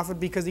was a prophet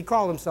because he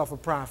called himself a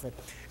prophet.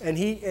 And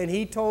he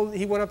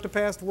went up to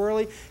Pastor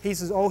Worley. He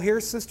says, oh,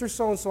 here's Sister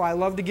So-and-so. I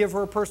love to give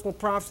her a personal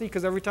prophecy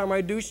because every time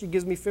I do, she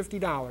gives me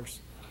 $50.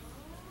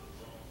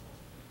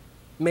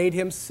 Made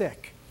him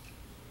sick.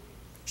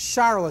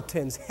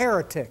 Charlatans,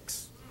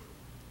 heretics.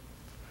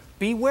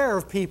 Beware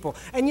of people.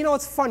 And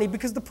it's funny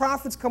because the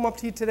prophets come up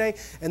to you today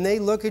and they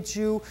look at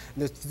you,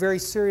 and it's a very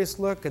serious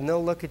look, and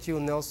they'll look at you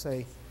and they'll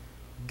say,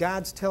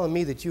 God's telling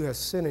me that you have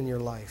sin in your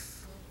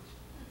life.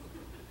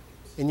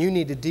 And you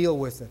need to deal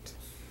with it.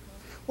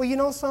 Well, you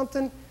know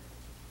something?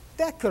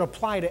 That could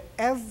apply to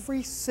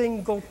every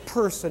single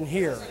person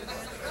here.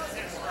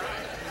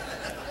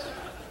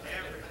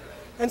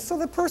 And so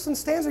the person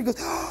stands there and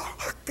goes,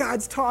 oh,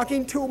 God's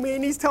talking to me,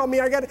 and he's telling me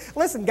I got to...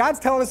 Listen, God's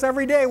telling us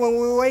every day when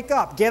we wake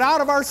up, get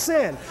out of our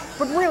sin.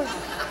 But really,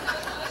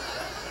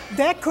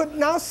 that could...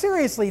 Now,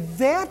 seriously,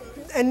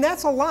 and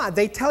that's a lot.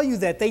 They tell you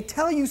that. They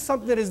tell you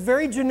something that is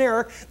very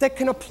generic that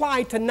can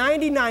apply to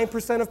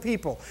 99% of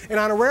people. And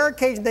on a rare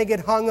occasion, they get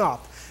hung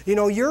up.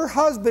 Your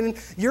husband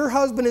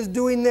is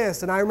doing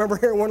this. And I remember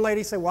hearing one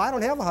lady say, well, I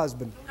don't have a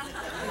husband.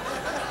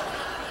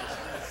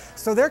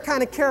 So they're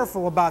kind of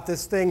careful about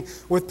this thing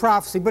with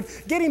prophecy.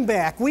 But getting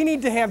back, we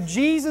need to have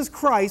Jesus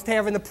Christ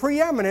having the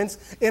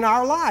preeminence in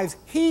our lives.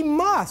 He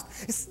must.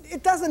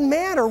 It doesn't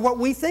matter what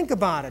we think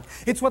about it.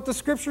 It's what the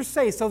Scriptures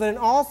say, so that in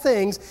all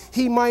things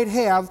he might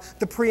have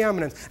the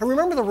preeminence. And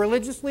remember the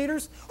religious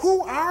leaders?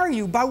 Who are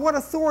you? By what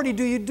authority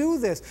do you do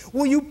this?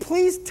 Will you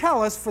please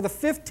tell us for the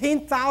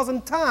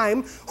 15,000th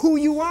time who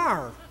you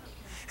are?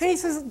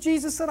 And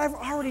Jesus said, I've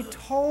already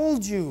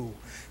told you.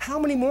 How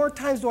many more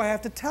times do I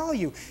have to tell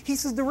you? He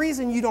says, the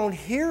reason you don't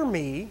hear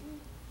me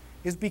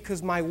is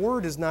because my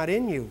word is not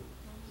in you.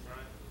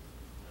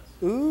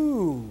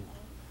 Ooh.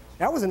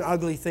 That was an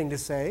ugly thing to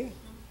say.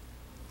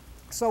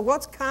 So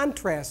let's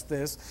contrast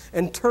this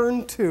and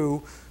turn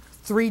to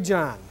 3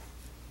 John.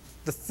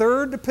 The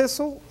 3rd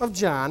epistle of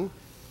John.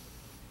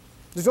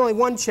 There's only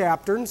one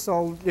chapter, and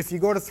so if you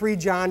go to 3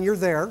 John, you're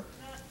there.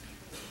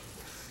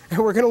 And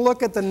we're going to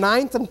look at the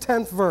 9th and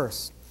 10th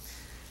verse.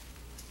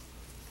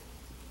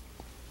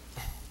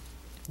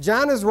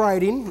 John is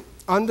writing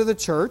unto the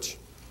church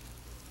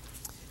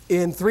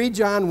in 3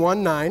 John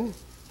 1:9.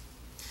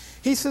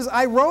 He says,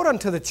 I wrote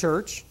unto the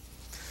church,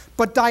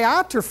 but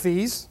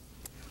Diotrephes,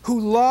 who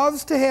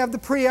loves to have the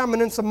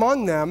preeminence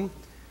among them,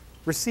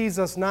 receives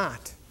us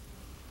not.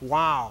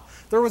 Wow.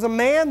 There was a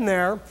man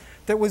there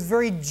that was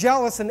very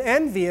jealous and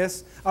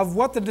envious of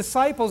what the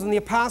disciples and the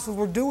apostles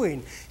were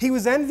doing. He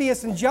was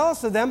envious and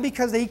jealous of them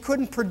because he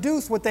couldn't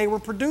produce what they were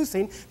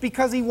producing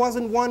because he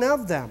wasn't one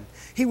of them.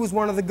 He was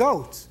one of the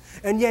goats.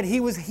 And yet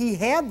he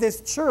had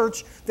this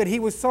church that he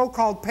was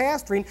so-called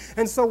pastoring.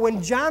 And so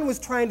when John was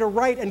trying to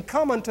write and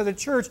come unto the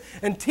church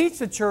and teach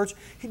the church,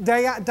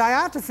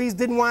 Diotrephes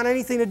didn't want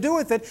anything to do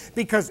with it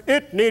because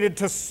it needed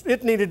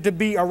to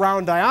be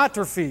around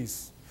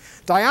Diotrephes.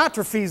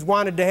 Diotrephes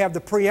wanted to have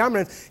the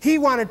preeminence. He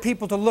wanted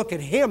people to look at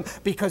him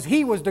because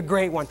he was the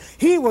great one.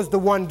 He was the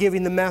one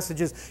giving the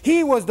messages.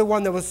 He was the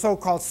one that was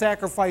so-called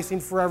sacrificing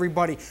for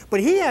everybody. But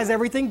he has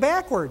everything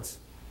backwards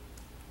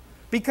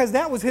because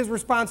that was his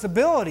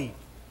responsibility.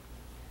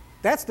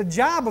 That's the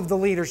job of the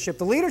leadership.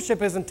 The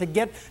leadership isn't to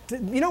get to,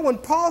 when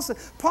Paul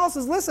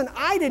says, listen,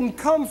 I didn't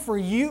come for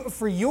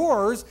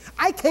yours,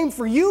 I came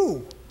for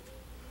you.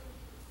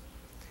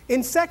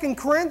 In 2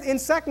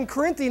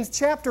 Corinthians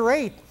chapter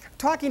 8,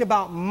 talking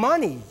about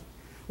money,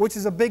 which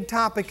is a big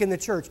topic in the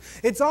church.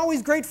 It's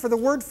always great for the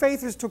word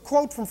faithers to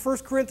quote from 1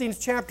 Corinthians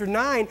chapter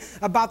 9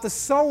 about the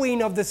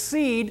sowing of the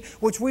seed,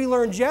 which we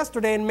learned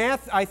yesterday in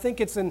I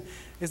think it's in,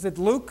 is it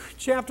Luke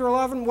chapter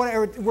 11,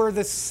 where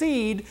the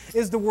seed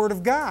is the word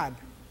of God.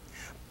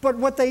 But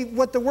what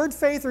the word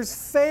faithers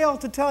fail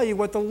to tell you,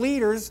 what the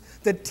leaders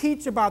that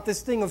teach about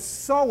this thing of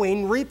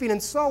sowing, reaping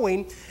and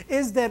sowing,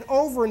 is that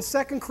over in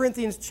 2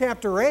 Corinthians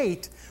chapter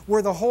 8,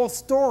 where the whole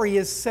story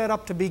is set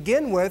up to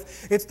begin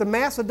with, it's the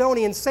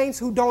Macedonian saints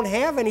who don't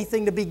have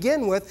anything to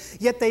begin with,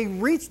 yet they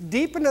reached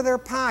deep into their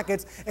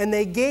pockets and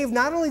they gave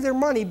not only their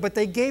money, but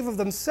they gave of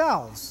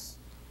themselves.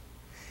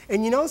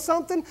 And you know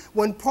something?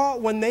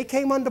 When they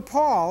came unto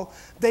Paul,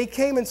 they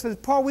came and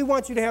said, Paul, we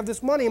want you to have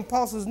this money. And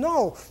Paul says,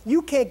 no,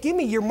 you can't give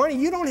me your money.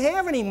 You don't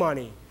have any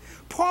money.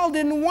 Paul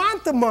didn't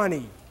want the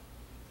money.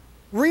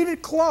 Read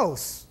it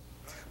close.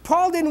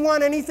 Paul didn't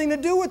want anything to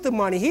do with the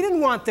money. He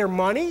didn't want their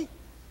money.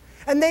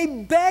 And they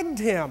begged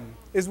him,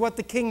 is what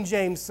the King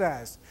James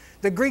says.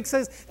 The Greek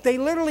says they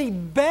literally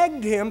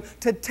begged him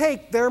to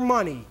take their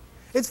money.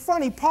 It's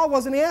funny, Paul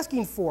wasn't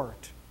asking for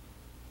it.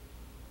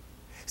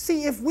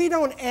 See, if we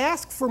don't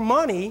ask for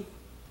money,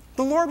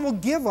 the Lord will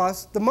give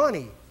us the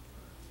money.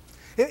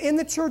 In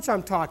the church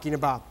I'm talking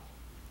about,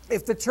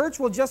 if the church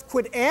will just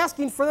quit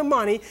asking for the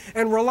money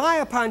and rely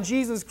upon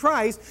Jesus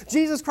Christ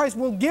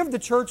will give the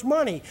church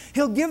money.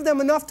 He'll give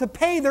them enough to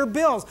pay their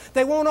bills.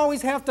 They won't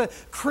always have to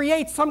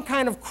create some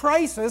kind of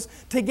crisis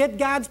to get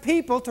God's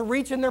people to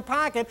reach in their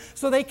pocket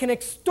so they can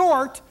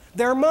extort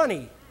their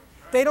money.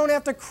 They don't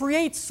have to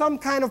create some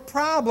kind of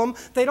problem.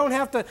 They don't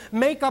have to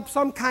make up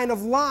some kind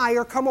of lie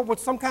or come up with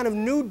some kind of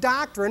new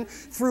doctrine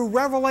through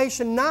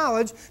revelation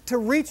knowledge to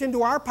reach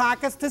into our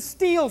pockets to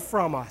steal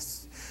from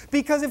us.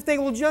 Because if they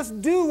will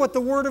just do what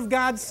the Word of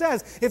God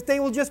says, if they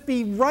will just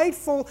be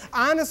rightful,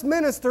 honest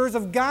ministers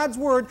of God's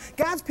Word,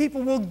 God's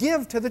people will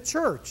give to the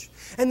church.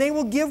 And they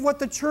will give what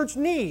the church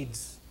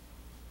needs.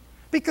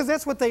 Because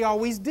that's what they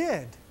always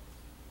did.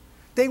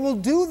 They will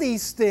do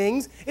these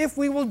things if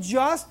we will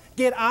just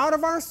get out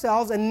of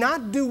ourselves and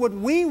not do what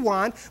we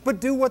want,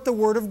 but do what the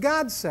Word of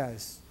God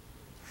says.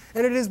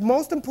 And it is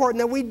most important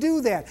that we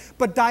do that.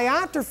 But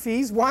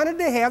Diotrephes wanted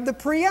to have the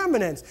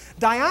preeminence.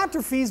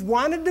 Diotrephes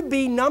wanted to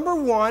be number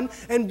one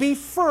and be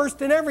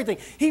first in everything.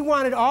 He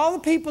wanted all the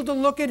people to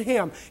look at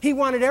him. He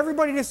wanted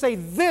everybody to say,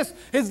 this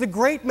is the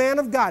great man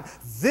of God.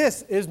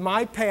 This is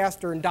my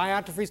pastor. And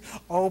Diotrephes,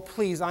 oh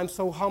please, I'm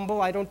so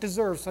humble, I don't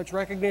deserve such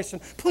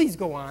recognition. Please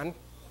go on.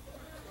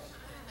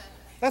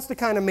 That's the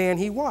kind of man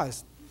he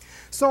was.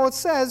 So it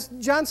says,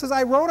 John says,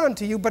 I wrote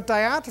unto you, but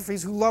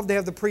Diotrephes, who loved to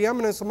have the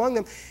preeminence among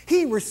them,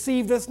 he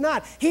received us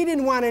not. He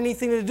didn't want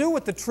anything to do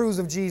with the truths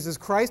of Jesus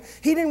Christ.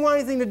 He didn't want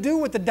anything to do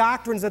with the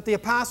doctrines that the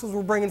apostles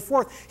were bringing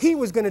forth. He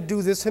was going to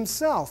do this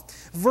himself.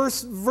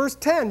 Verse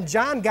 10,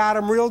 John got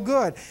him real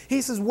good.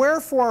 He says,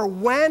 wherefore,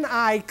 when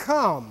I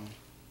come.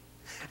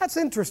 That's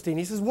interesting.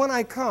 He says, when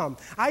I come.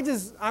 I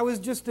was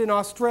just in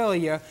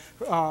Australia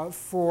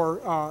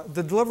for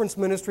the deliverance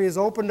ministry is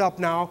opened up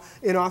now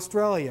in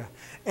Australia.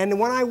 And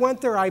when I went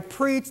there, I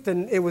preached,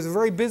 and it was a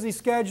very busy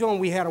schedule, and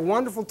we had a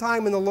wonderful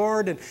time in the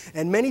Lord,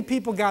 and many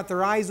people got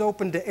their eyes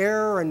open to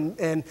error,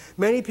 and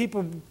many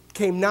people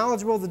became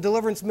knowledgeable of the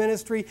deliverance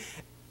ministry,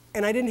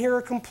 and I didn't hear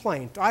a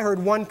complaint. I heard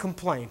one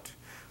complaint.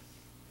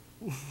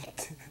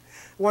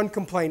 One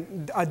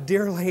complaint. A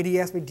dear lady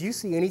asked me, do you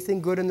see anything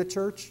good in the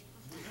church?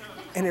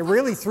 And it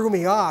really threw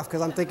me off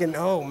because I'm thinking,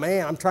 oh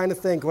man, I'm trying to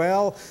think,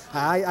 well,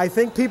 I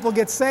think people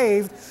get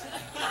saved.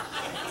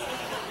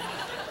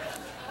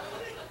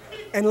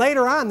 And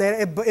later on,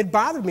 it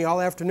bothered me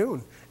all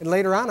afternoon. And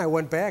later on, I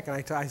went back and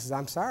I said,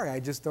 I'm sorry, I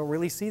just don't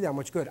really see that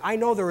much good. I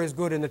know there is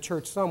good in the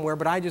church somewhere,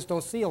 but I just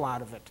don't see a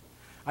lot of it.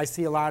 I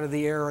see a lot of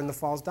the error and the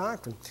false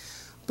doctrine.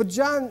 But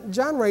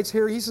John writes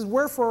here, he says,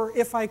 wherefore,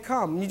 if I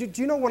come.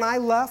 Do you know when I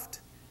left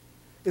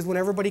is when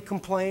everybody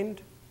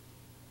complained?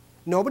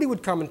 Nobody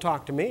would come and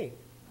talk to me.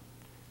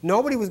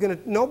 Nobody was going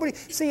to,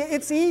 see,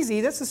 it's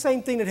easy. That's the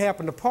same thing that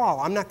happened to Paul.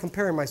 I'm not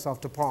comparing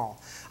myself to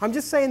Paul. I'm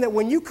just saying that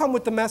when you come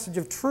with the message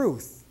of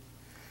truth,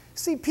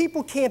 see,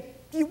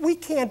 we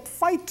can't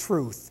fight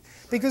truth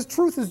because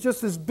truth is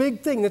just this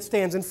big thing that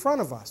stands in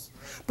front of us.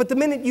 But the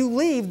minute you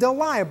leave, they'll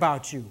lie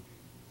about you.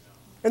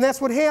 And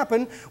that's what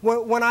happened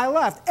when I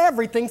left.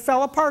 Everything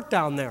fell apart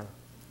down there.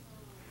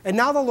 And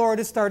now the Lord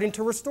is starting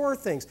to restore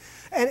things.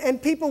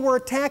 And people were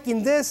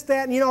attacking this,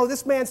 that, and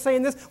this man's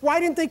saying this. Why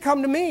didn't they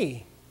come to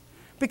me?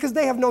 Because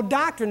they have no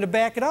doctrine to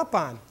back it up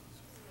on.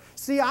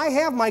 See, I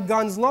have my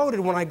guns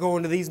loaded when I go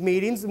into these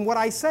meetings, and what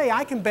I say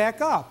I can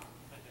back up.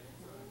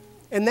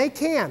 And they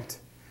can't.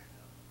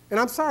 And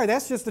I'm sorry,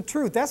 that's just the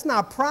truth. That's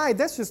not pride,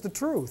 that's just the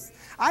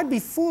truth. I'd be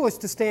foolish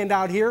to stand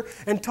out here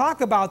and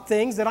talk about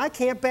things that I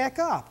can't back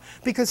up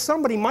because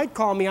somebody might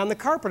call me on the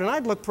carpet and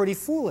I'd look pretty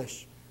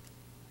foolish.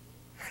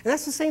 And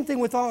that's the same thing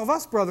with all of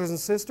us, brothers and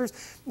sisters.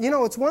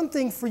 It's one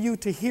thing for you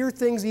to hear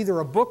things, either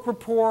a book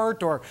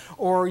report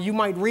or you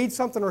might read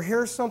something or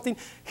hear something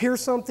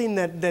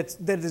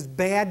that is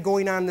bad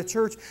going on in the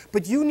church,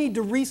 but you need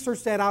to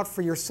research that out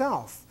for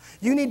yourself.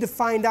 You need to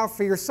find out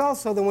for yourself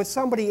so that when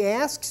somebody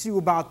asks you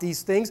about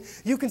these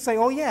things, you can say,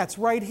 oh yeah, it's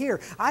right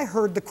here. I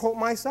heard the quote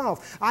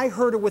myself. I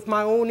heard it with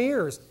my own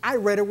ears. I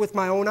read it with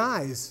my own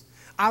eyes,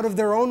 out of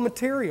their own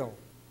material.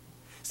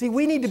 See,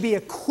 we need to be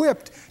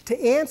equipped to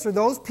answer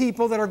those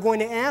people that are going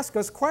to ask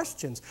us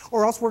questions,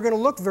 or else we're going to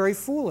look very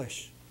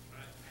foolish.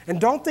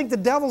 And don't think the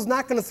devil's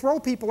not going to throw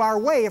people our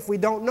way if we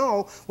don't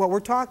know what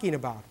we're talking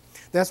about.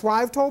 That's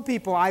why I've told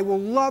people I will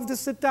love to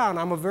sit down.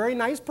 I'm a very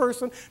nice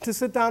person to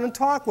sit down and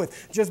talk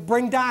with. Just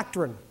bring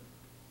doctrine.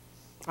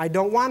 I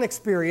don't want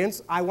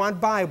experience. I want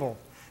Bible.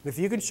 And if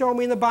you can show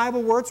me in the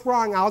Bible where it's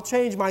wrong, I'll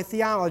change my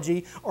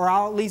theology, or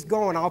I'll at least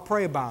go and I'll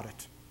pray about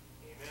it.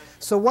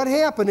 So what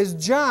happened is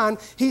John,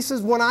 he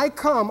says, when I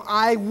come,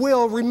 I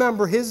will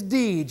remember his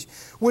deeds,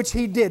 which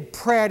he did,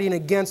 prating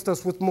against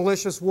us with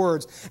malicious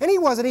words. And he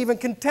wasn't even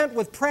content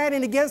with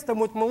prating against them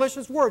with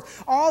malicious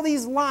words. All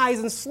these lies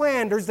and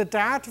slanders that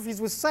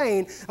Diotrephes was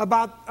saying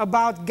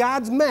about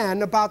God's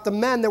men, about the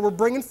men that were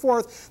bringing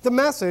forth the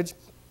message,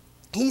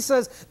 he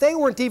says they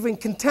weren't even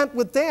content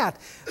with that.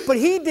 But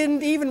he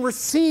didn't even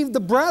receive the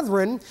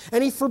brethren,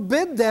 and he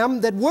forbid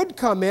them that would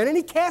come in, and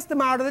he cast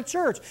them out of the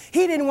church.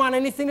 He didn't want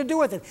anything to do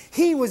with it.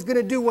 He was going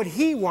to do what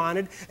he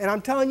wanted, and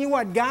I'm telling you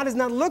what, God is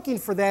not looking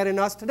for that in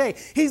us today.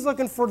 He's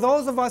looking for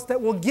those of us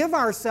that will give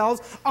ourselves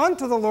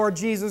unto the Lord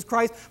Jesus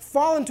Christ,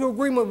 fall into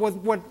agreement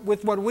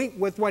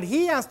with what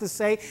he has to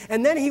say,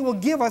 and then he will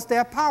give us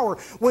that power.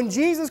 When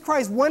Jesus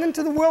Christ went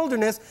into the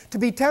wilderness to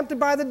be tempted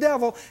by the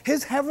devil,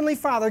 his heavenly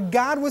Father,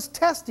 God, was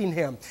testing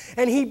him.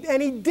 And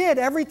he did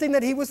everything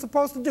that he was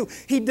supposed to do.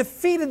 He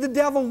defeated the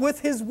devil with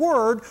his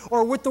word,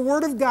 or with the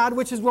word of God,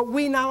 which is what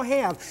we now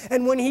have.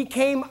 And when he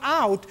came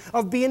out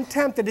of being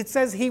tempted, it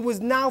says he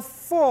was now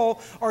full,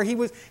 or he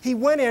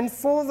went in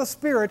full of the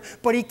Spirit,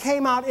 but he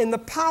came out in the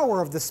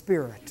power of the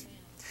Spirit.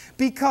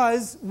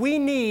 Because we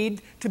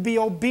need to be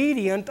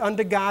obedient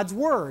unto God's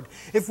word.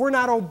 If we're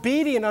not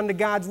obedient unto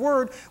God's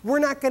word, we're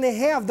not going to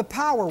have the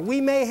power.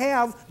 We may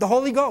have the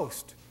Holy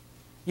Ghost.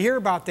 You hear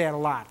about that a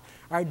lot.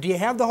 All right, do you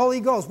have the Holy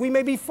Ghost? We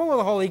may be full of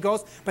the Holy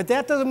Ghost, but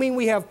that doesn't mean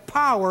we have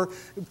power.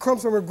 It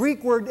comes from a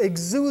Greek word,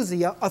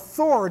 exousia,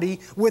 authority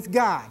with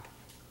God.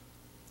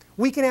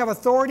 We can have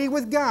authority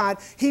with God.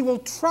 He will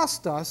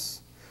trust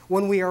us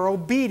when we are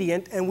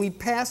obedient and we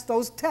pass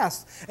those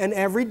tests. And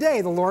every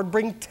day the Lord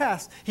brings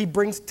tests. He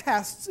brings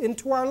tests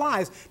into our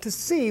lives to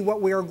see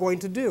what we are going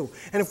to do.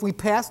 And if we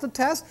pass the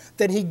test,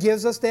 then He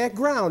gives us that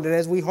ground. And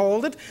as we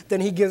hold it,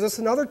 then He gives us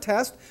another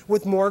test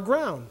with more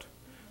ground.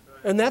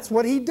 And that's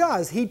what He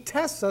does. He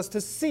tests us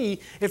to see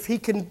if he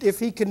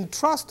can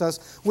trust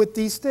us with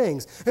these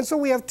things. And so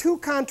we have two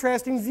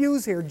contrasting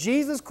views here.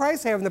 Jesus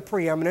Christ having the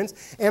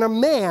preeminence and a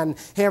man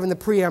having the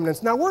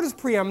preeminence. Now, where does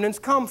preeminence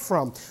come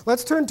from?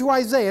 Let's turn to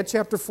Isaiah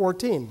chapter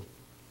 14.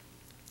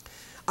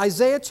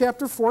 Isaiah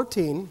chapter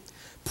 14.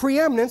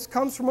 Preeminence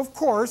comes from, of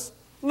course,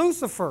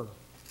 Lucifer.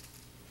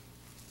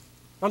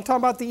 I'm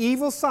talking about the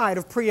evil side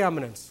of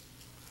preeminence.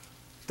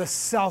 The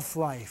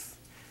self-life.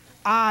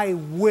 I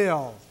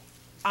will.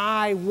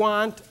 I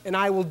want, and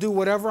I will do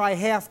whatever I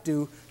have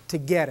to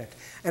get it.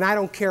 And I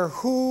don't care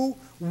who,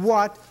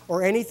 what,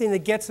 or anything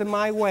that gets in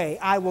my way.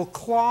 I will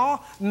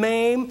claw,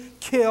 maim,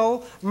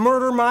 kill,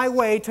 murder my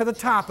way to the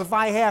top if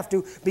I have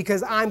to,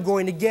 because I'm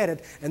going to get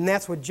it. And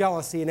that's what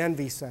jealousy and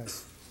envy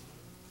says.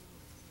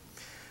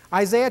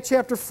 Isaiah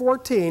chapter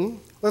 14,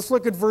 let's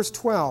look at verse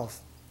 12.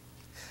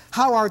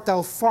 How art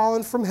thou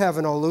fallen from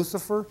heaven, O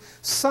Lucifer,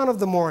 son of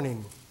the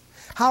morning?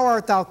 How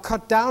art thou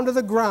cut down to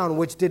the ground,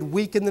 which did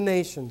weaken the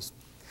nations?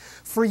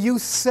 For you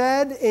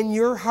said in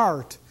your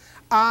heart,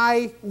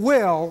 I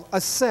will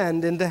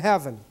ascend into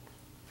heaven.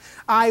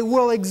 I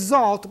will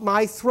exalt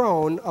my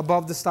throne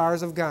above the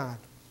stars of God.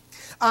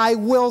 I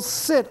will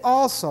sit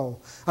also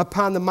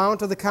upon the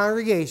mount of the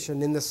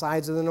congregation in the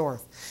sides of the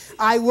north.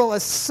 I will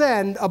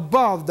ascend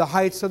above the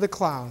heights of the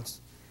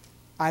clouds.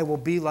 I will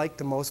be like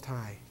the Most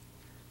High.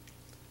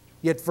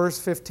 Yet verse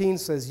 15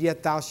 says,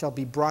 yet thou shalt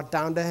be brought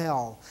down to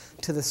hell,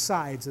 to the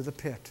sides of the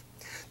pit.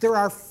 There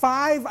are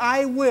 5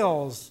 I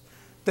wills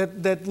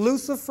that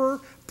Lucifer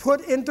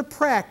put into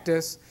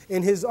practice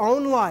in his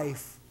own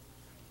life,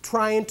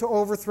 trying to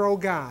overthrow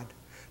God,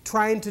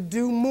 trying to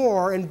do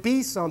more and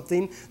be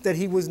something that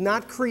he was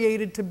not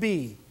created to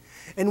be.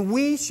 And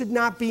we should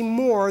not be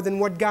more than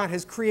what God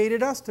has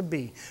created us to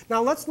be.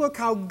 Now let's look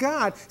how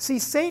God, see,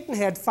 Satan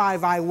had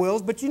 5 I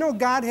wills, but you know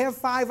God had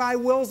 5 I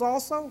wills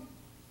also?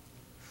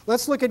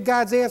 Let's look at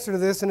God's answer to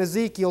this in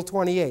Ezekiel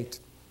 28.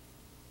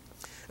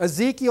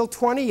 Ezekiel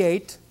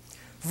 28,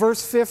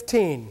 verse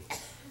 15.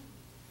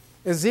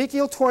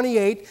 Ezekiel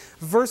 28,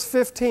 verse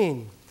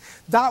 15.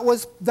 Thou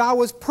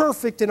was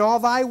perfect in all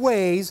thy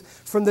ways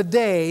from the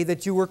day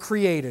that you were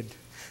created,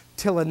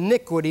 till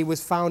iniquity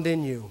was found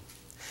in you.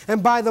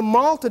 And by the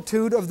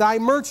multitude of thy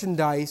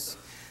merchandise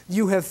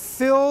you have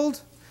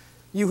filled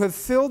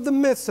the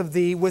midst of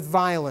thee with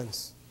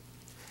violence,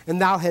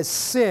 and thou hast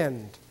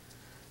sinned.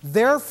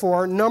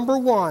 Therefore, number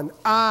 1,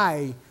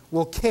 I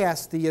will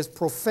cast thee as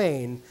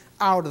profane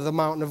out of the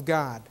mountain of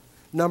God.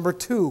 Number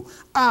 2,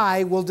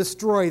 I will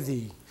destroy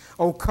thee,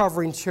 O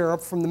covering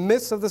cherub, from the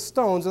midst of the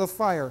stones of the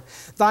fire.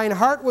 Thine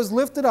heart was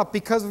lifted up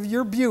because of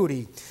your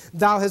beauty.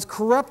 Thou hast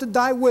corrupted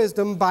thy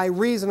wisdom by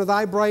reason of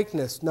thy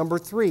brightness. Number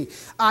 3,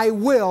 I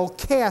will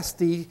cast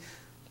thee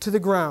to the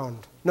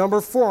ground.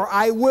 Number 4,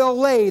 I will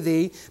lay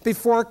thee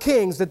before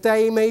kings, that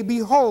they may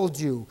behold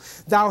you.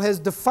 Thou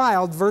hast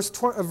defiled,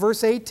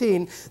 verse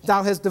 18,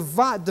 thou hast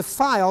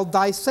defiled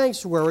thy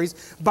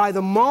sanctuaries by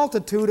the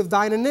multitude of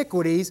thine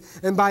iniquities,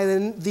 and by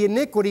the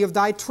iniquity of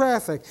thy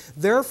traffic.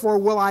 Therefore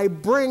will I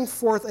bring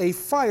forth a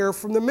fire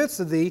from the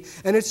midst of thee,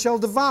 and it shall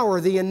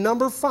devour thee. And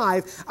number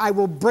 5, I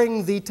will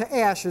bring thee to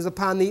ashes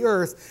upon the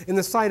earth in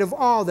the sight of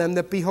all them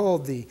that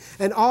behold thee.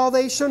 And all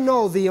they shall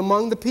know thee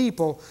among the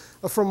people,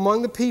 from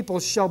among the people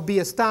shall be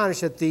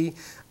astonished at thee,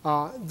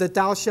 that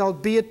thou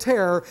shalt be a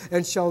terror,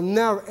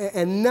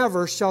 and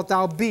never shalt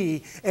thou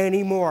be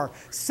any more.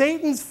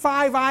 Satan's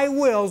 5 I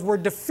wills were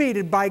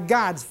defeated by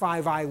God's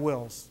 5 I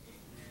wills.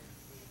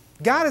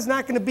 God is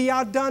not going to be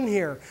outdone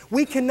here.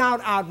 We cannot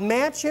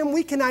outmatch him.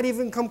 We cannot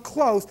even come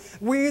close.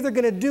 We're either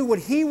going to do what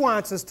he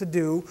wants us to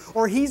do,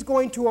 or he's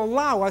going to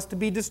allow us to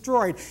be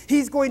destroyed.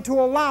 He's going to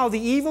allow the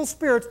evil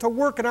spirits to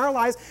work in our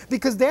lives,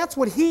 because that's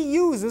what he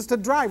uses to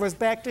drive us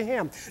back to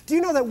him. Do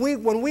you know that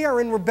when we are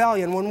in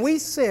rebellion, when we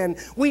sin,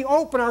 we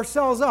open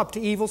ourselves up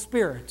to evil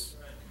spirits?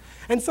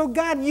 And so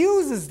God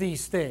uses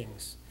these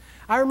things.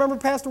 I remember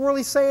Pastor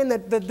Worley saying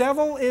that the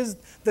devil is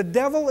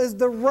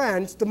the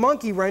wrench, the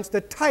monkey wrench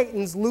that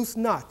tightens loose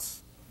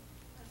nuts.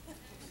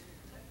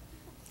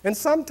 And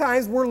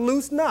sometimes we're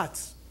loose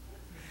nuts.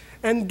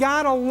 And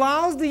God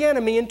allows the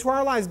enemy into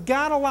our lives.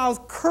 God allows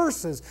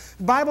curses.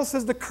 The Bible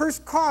says the curse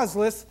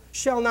causeless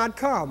shall not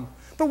come.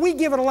 But we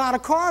give it a lot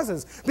of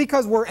causes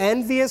because we're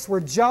envious,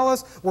 we're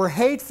jealous, we're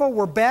hateful,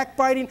 we're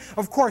backbiting.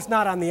 Of course,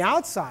 not on the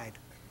outside,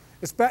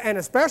 and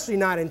especially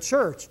not in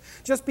church,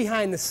 just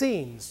behind the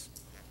scenes.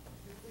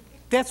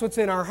 That's what's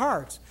in our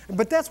hearts.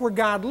 But that's where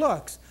God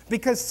looks,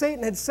 because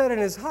Satan had said in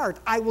his heart,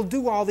 I will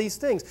do all these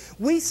things.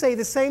 We say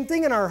the same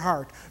thing in our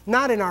heart,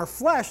 not in our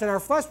flesh. In our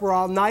flesh, we're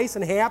all nice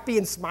and happy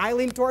and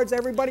smiling towards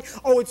everybody.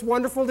 Oh, it's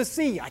wonderful to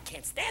see you. I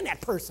can't stand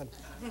that person.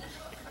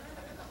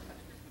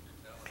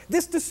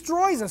 This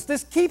destroys us.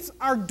 This keeps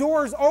our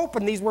doors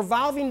open, these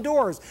revolving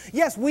doors.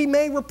 Yes, we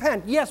may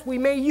repent. Yes, we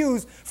may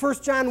use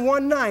 1 John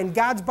 1:9,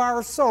 God's bar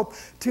of soap,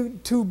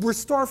 to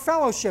restore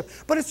fellowship.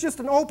 But it's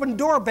just an open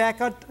door back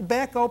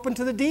open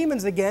to the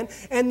demons again.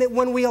 And that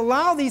when we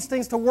allow these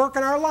things to work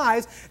in our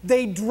lives,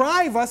 they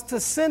drive us to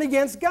sin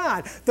against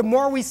God. The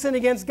more we sin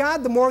against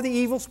God, the more the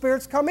evil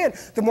spirits come in.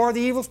 The more the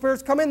evil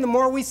spirits come in, the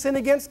more we sin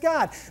against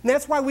God. And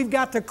that's why we've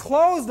got to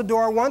close the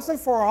door once and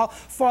for all,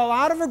 fall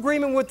out of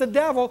agreement with the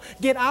devil,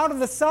 get out of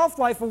the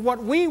self-life of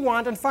what we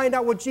want, and find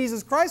out what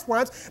Jesus Christ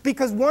wants,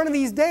 because one of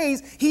these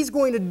days he's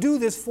going to do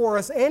this for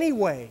us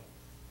anyway.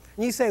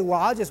 And you say, well,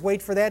 I'll just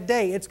wait for that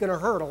day. It's going to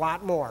hurt a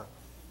lot more.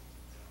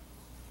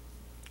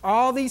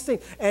 All these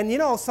things. And you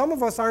know, some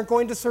of us aren't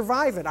going to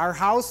survive it. Our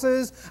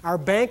houses, our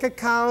bank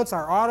accounts,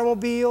 our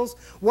automobiles.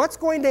 What's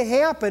going to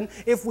happen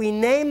if we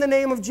name the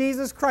name of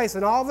Jesus Christ,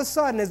 and all of a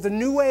sudden, as the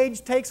new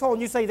age takes hold,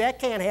 and you say, that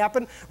can't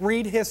happen,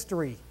 read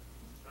history.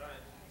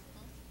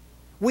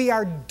 We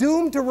are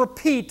doomed to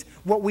repeat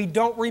what we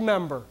don't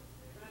remember.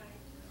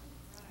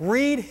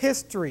 Read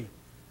history.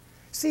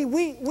 See,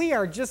 we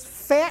are just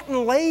fat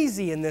and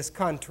lazy in this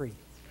country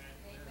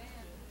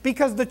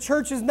because the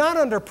church is not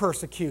under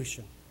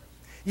persecution.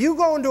 You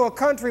go into a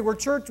country where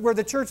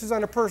the church is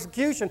under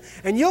persecution,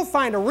 and you'll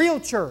find a real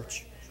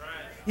church.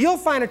 You'll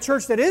find a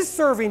church that is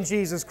serving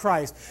Jesus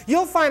Christ.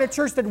 You'll find a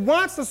church that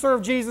wants to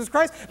serve Jesus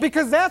Christ,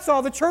 because that's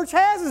all the church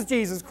has is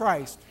Jesus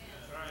Christ.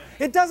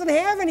 It doesn't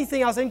have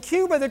anything else. In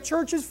Cuba, the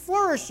church is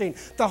flourishing.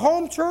 The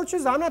home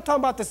churches, I'm not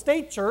talking about the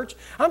state church.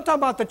 I'm talking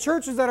about the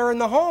churches that are in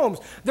the homes.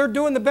 They're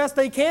doing the best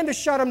they can to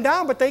shut them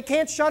down, but they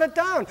can't shut it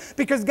down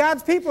because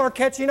God's people are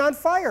catching on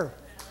fire.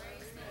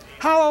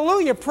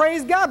 Hallelujah.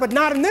 Praise God. But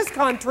not in this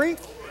country.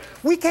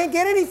 We can't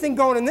get anything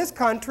going in this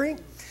country.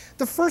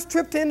 The first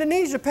trip to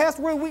Indonesia,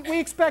 Pastor, we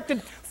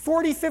expected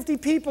 40, 50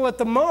 people at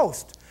the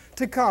most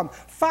to come.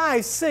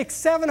 500, 600,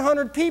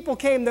 700 people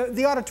came.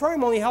 The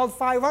auditorium only held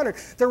 500.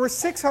 There were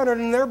 600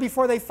 in there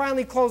before they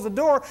finally closed the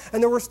door,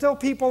 and there were still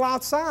people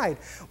outside.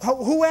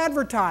 Who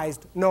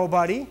advertised?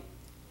 Nobody.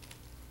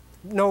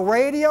 No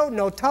radio,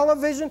 no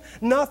television,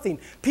 nothing.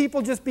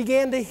 People just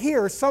began to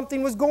hear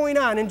something was going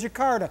on in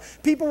Jakarta.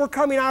 People were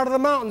coming out of the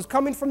mountains,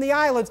 coming from the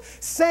islands,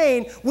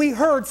 saying, we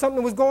heard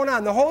something was going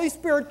on. The Holy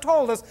Spirit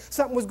told us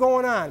something was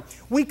going on.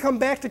 We come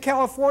back to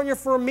California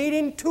for a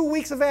meeting, 2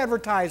 weeks of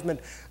advertisement,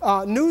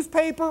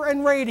 newspaper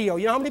and radio.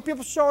 You know how many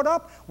people showed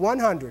up?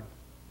 100.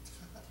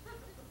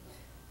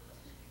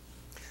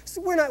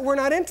 So we're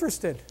not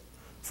interested.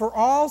 For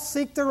all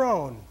seek their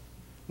own,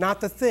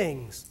 not the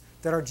things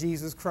that are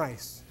Jesus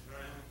Christ.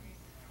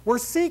 We're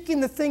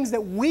seeking the things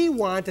that we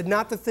want and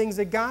not the things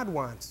that God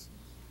wants.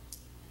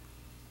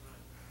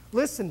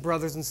 Listen,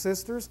 brothers and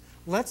sisters,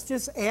 let's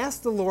just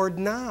ask the Lord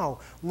now,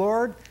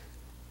 Lord,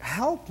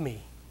 help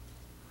me.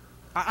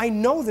 I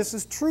know this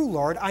is true,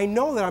 Lord. I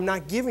know that I'm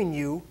not giving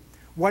you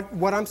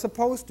what I'm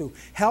supposed to.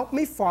 Help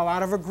me fall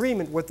out of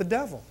agreement with the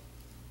devil.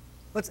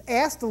 Let's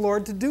ask the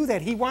Lord to do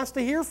that. He wants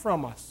to hear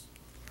from us.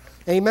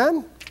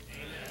 Amen?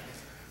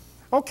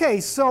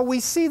 Okay, so we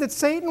see that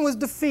Satan was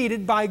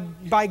defeated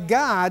by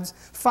God's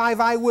 5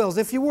 I wills.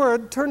 If you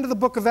would, turn to the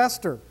book of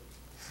Esther.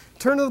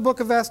 Turn to the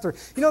book of Esther.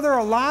 You know, there are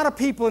a lot of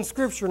people in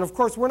Scripture, and of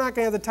course we're not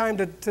going to have the time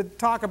to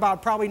talk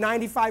about probably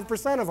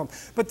 95% of them,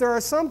 but there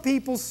are some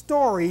people's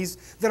stories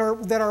that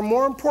are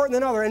more important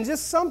than others, and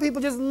just some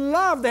people just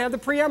love to have the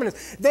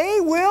preeminence. They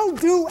will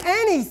do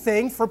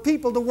anything for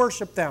people to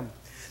worship them.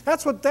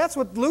 That's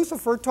what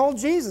Lucifer told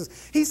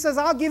Jesus. He says,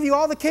 I'll give you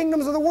all the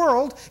kingdoms of the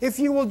world if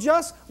you will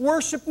just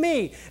worship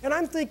me. And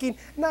I'm thinking,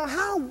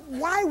 now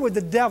why would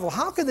the devil,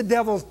 how could the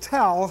devil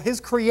tell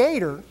his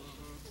creator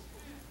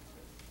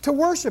to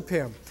worship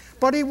him?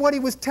 But what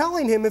he was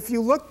telling him, if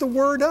you look the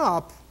word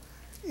up,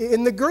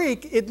 in the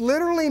Greek, it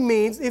literally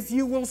means, if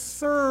you will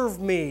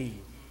serve me.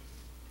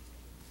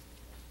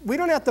 We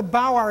don't have to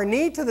bow our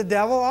knee to the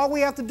devil. All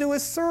we have to do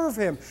is serve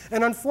him.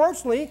 And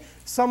unfortunately,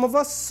 some of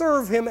us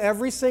serve him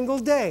every single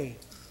day.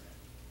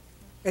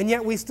 And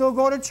yet we still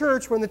go to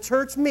church when the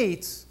church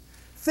meets,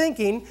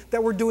 thinking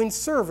that we're doing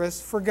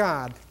service for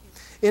God.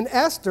 In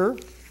Esther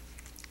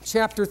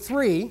chapter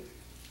 3,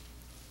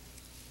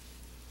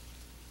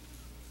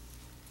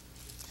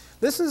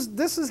 this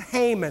is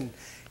Haman.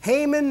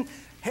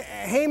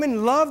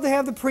 Haman loved to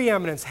have the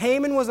preeminence.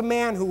 Haman was a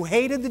man who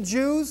hated the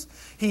Jews.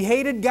 He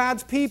hated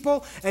God's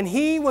people, and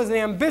he was an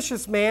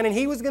ambitious man, and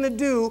he was going to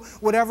do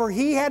whatever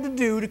he had to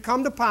do to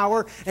come to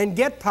power and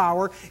get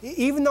power.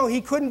 Even though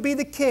he couldn't be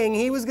the king,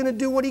 he was going to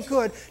do what he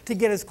could to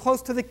get as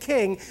close to the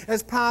king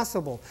as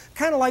possible.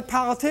 Kind of like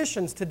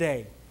politicians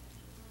today.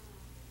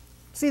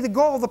 See, the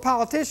goal of the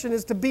politician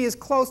is to be as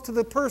close to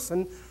the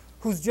person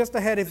who's just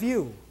ahead of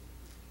you.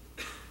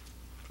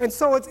 And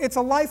so it's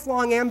a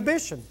lifelong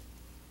ambition.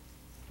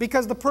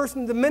 Because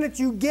the minute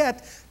you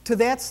get to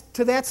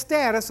that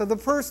status of the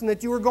person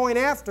that you were going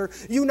after,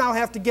 you now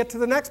have to get to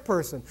the next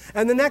person,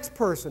 and the next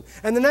person,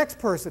 and the next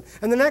person,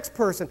 and the next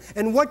person.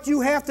 And what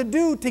you have to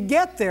do to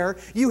get there,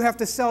 you have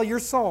to sell your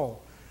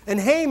soul. And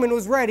Haman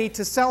was ready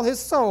to sell his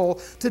soul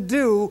to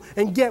do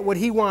and get what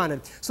he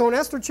wanted. So in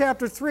Esther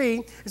chapter 3,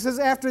 it says,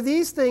 after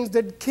these things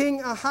did King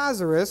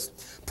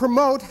Ahasuerus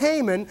promote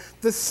Haman,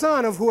 the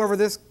son of whoever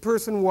this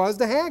person was,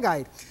 the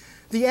Agagite,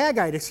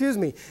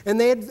 and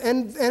they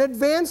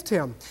advanced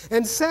him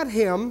and set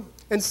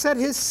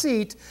his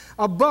seat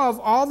above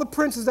all the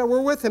princes that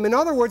were with him. In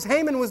other words,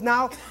 Haman was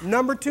now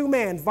number 2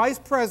 man, vice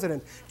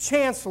president,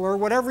 chancellor,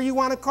 whatever you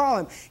want to call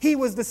him. He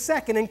was the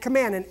second in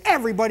command, and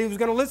everybody was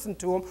going to listen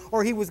to him,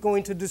 or he was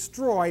going to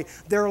destroy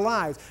their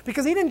lives.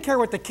 Because he didn't care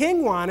what the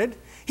king wanted.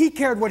 He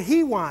cared what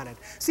he wanted.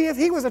 See, if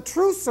he was a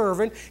true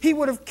servant, he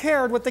would have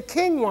cared what the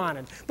king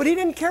wanted. But he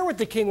didn't care what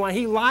the king wanted.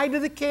 He lied to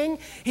the king.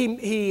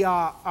 He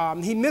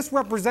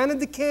misrepresented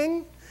the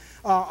king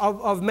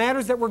of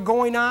matters that were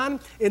going on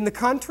in the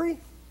country.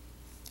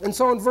 And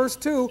so in verse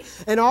 2,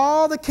 and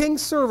all the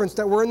king's servants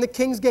that were in the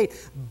king's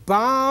gate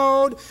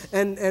bowed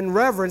and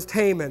reverenced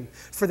Haman,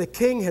 for the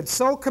king had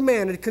so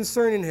commanded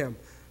concerning him.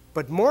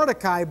 But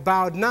Mordecai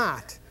bowed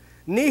not,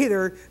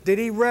 neither did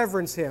he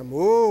reverence him.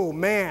 Oh,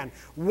 man.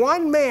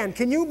 One man,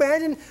 can you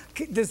imagine?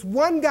 This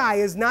one guy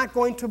is not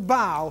going to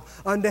bow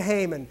unto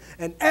Haman.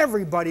 And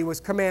everybody was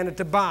commanded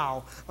to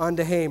bow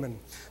unto Haman.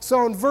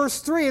 So in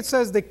verse 3 it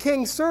says, the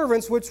king's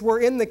servants which were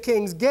in the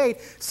king's gate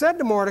said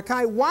to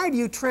Mordecai, why do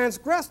you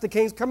transgress the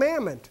king's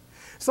commandment?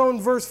 So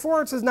in verse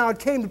 4 it says, now it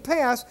came to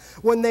pass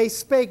when they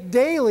spake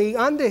daily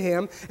unto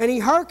him, and he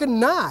hearkened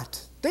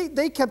not.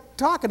 They kept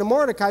talking to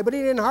Mordecai, but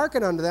he didn't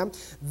hearken unto them.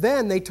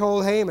 Then they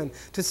told Haman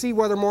to see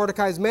whether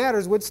Mordecai's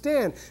matters would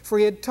stand, for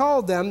he had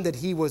told them that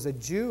he was a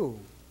Jew.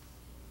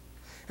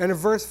 And in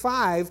verse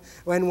 5,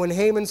 when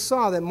Haman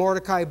saw that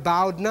Mordecai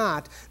bowed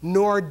not,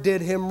 nor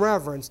did him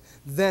reverence,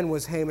 then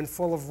was Haman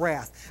full of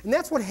wrath. And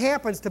that's what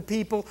happens to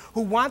people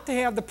who want to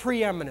have the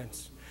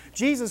preeminence.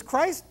 Jesus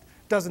Christ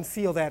doesn't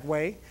feel that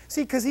way.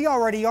 See, because he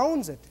already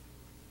owns it.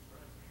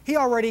 He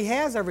already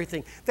has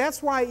everything.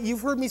 That's why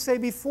you've heard me say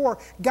before,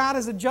 God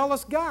is a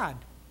jealous God.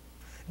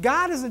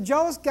 God is a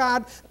jealous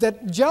God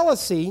that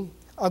jealousy,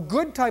 a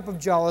good type of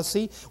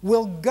jealousy,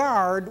 will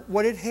guard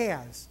what it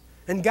has.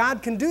 And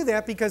God can do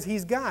that because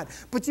he's God.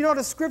 But you know,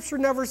 the Scripture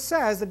never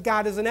says that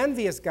God is an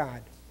envious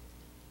God.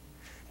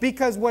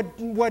 Because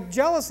what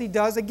jealousy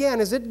does,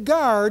 again, is it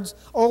guards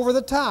over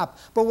the top.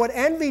 But what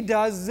envy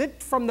does is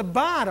it, from the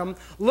bottom,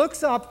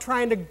 looks up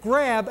trying to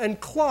grab and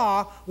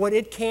claw what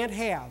it can't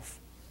have.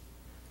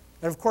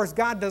 And of course,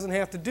 God doesn't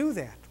have to do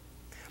that.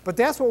 But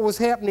that's what was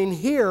happening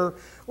here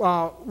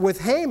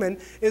with Haman,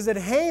 is that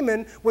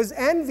Haman was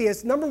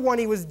envious. Number one,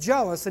 he was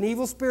jealous. An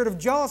evil spirit of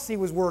jealousy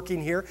was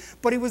working here.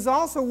 But he was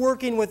also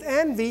working with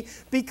envy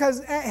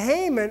because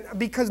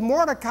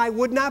Mordecai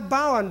would not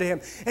bow unto him.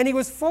 And he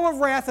was full of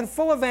wrath and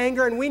full of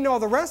anger. And we know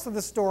the rest of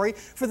the story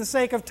for the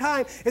sake of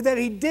time, is that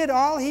he did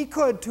all he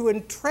could to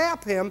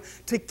entrap him,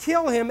 to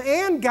kill him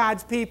and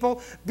God's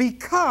people,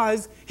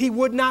 because he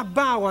would not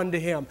bow unto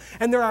him.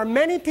 And there are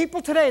many people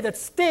today that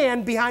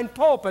stand behind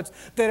pulpits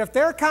that if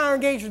their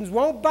congregations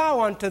won't bow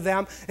unto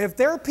them, if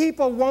their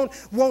people won't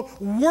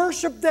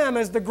worship them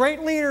as the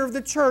great leader of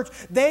the church,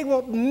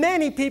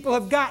 many people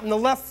have gotten the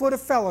left foot of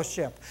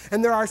fellowship.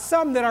 And there are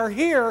some that are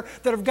here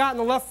that have gotten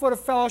the left foot of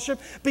fellowship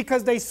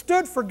because they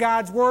stood for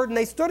God's word and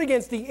they stood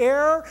against the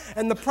error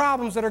and the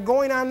problems that are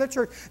going on in the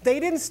church. They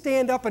didn't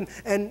stand up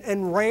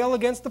and rail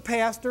against the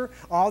pastor.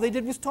 All they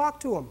did was talk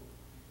to him.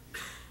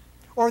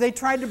 Or they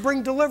tried to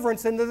bring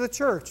deliverance into the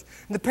church.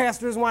 And the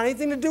pastor doesn't want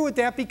anything to do with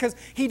that because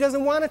he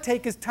doesn't want to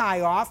take his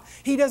tie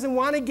off. He doesn't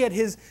want to get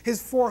his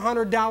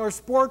 $400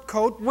 sport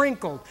coat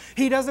wrinkled.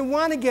 He doesn't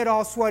want to get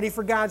all sweaty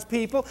for God's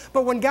people.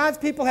 But when God's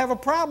people have a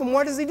problem,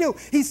 what does he do?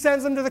 He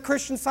sends them to the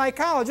Christian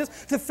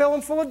psychologist to fill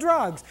them full of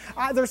drugs.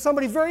 There's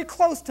somebody very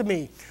close to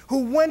me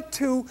who went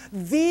to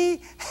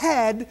the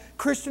head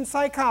Christian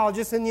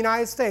psychologist in the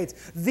United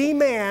States. The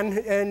man,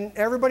 and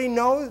everybody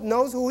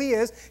knows who he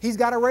is. He's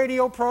got a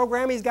radio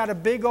program. He's got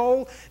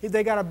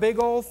they got a big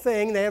old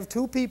thing. They have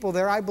two people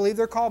there. I believe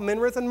they're called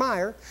Minirth and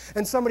Meyer.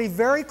 And somebody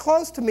very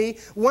close to me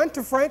went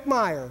to Frank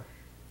Meyer.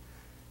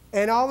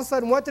 And all of a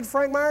sudden, what did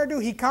Frank Meyer do?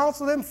 He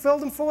counseled him,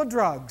 filled him full of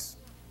drugs.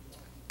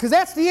 Because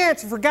that's the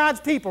answer for God's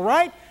people,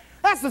 right?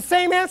 That's the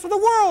same answer the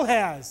world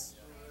has.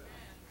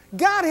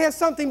 God has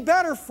something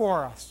better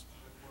for us.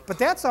 But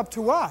that's up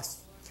to us.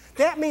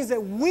 That means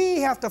that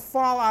we have to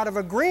fall out of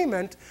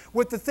agreement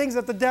with the things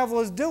that the devil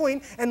is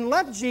doing and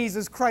let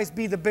Jesus Christ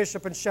be the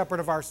bishop and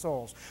shepherd of our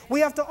souls. We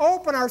have to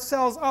open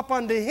ourselves up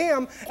unto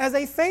him as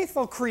a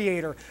faithful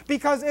creator,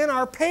 because in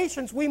our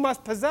patience we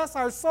must possess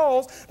our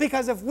souls,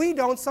 because if we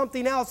don't,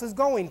 something else is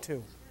going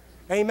to.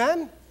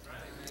 Amen?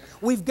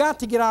 We've got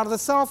to get out of the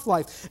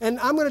self-life.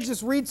 And I'm going to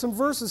just read some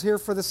verses here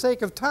for the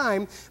sake of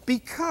time,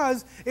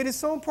 because it is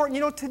so important.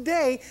 You know,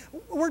 today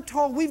we're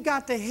told we've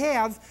got to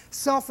have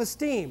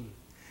self-esteem.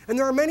 And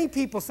there are many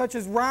people, such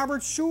as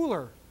Robert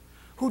Schuller,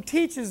 who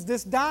teaches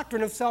this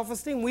doctrine of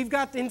self-esteem. We've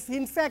got,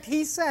 in fact,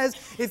 he says,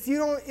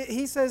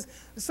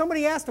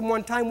 somebody asked him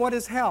one time, what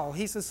is hell?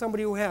 He says,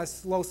 somebody who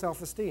has low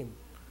self-esteem.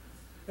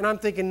 And I'm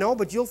thinking, no,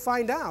 but you'll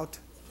find out.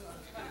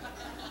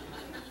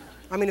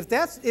 I mean, if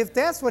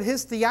that's what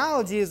his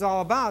theology is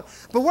all about.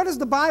 But what does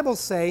the Bible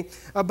say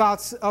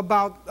about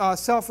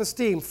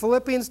self-esteem?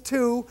 Philippians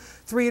 2,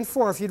 3 and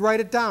 4, if you'd write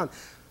it down.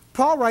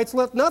 Paul writes,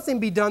 let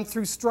nothing be done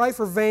through strife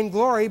or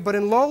vainglory, but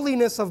in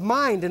lowliness of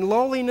mind, in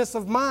lowliness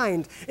of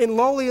mind, in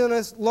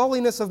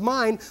lowliness of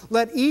mind,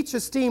 let each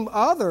esteem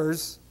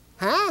others,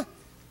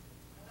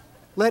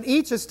 Let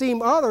each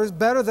esteem others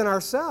better than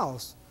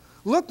ourselves.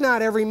 Look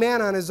not every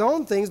man on his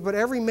own things, but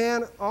every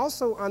man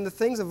also on the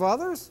things of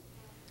others.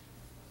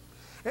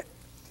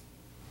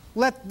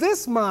 Let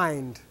this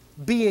mind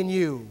be in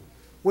you,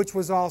 which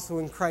was also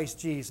in Christ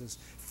Jesus.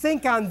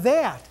 Think on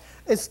that.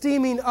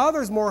 Esteeming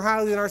others more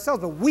highly than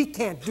ourselves. But we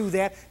can't do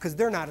that because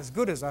they're not as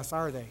good as us,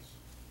 are they?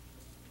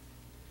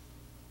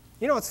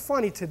 You know, it's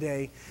funny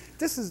today.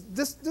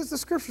 The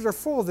scriptures are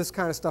full of this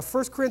kind of stuff.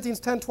 1 Corinthians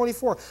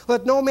 10:24.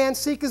 Let no man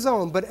seek his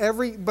own, but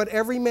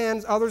every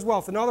man's other's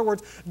wealth. In other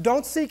words,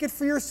 don't seek it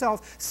for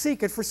yourself,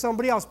 seek it for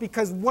somebody else.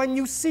 Because when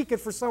you seek it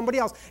for somebody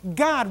else,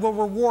 God will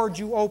reward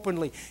you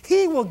openly.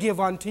 He will give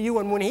unto you,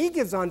 and when He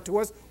gives unto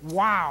us,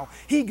 wow,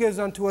 He gives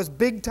unto us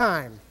big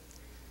time.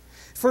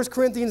 1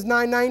 Corinthians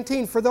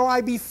 9:19, for though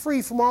I be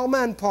free from all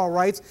men, Paul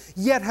writes,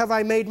 yet have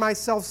I made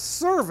myself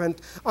servant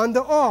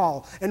unto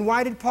all. And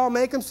why did Paul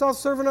make himself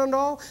servant unto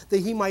all? That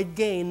he might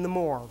gain the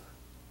more.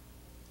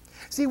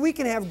 See, we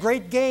can have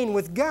great gain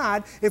with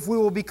God if we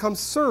will become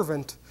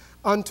servant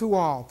unto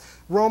all.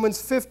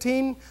 Romans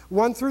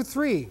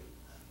 15:1-3.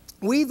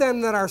 We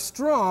then that are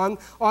strong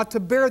ought to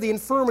bear the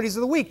infirmities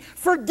of the weak.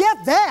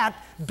 Forget that,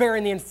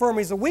 bearing the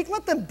infirmities of the weak.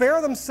 Let them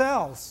bear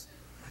themselves.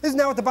 Isn't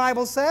that what the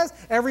Bible says?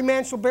 Every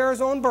man shall bear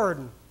his own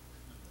burden.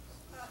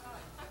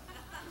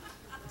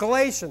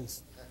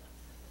 Galatians.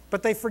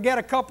 But they forget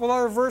a couple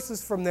other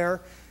verses from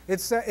there. It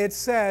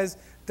says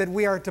that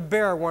we are to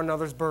bear one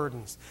another's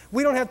burdens.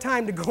 We don't have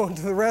time to go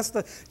into the rest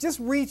of it. Just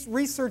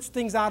research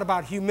things out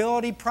about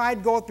humility.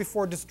 Pride goeth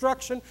before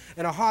destruction,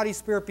 and a haughty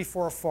spirit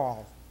before a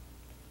fall.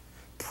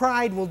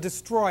 Pride will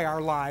destroy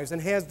our lives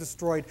and has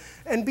destroyed.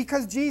 And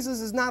because Jesus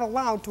is not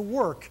allowed to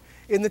work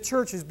in the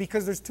churches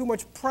because there's too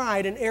much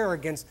pride and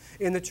arrogance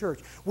in the church.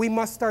 We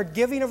must start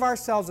giving of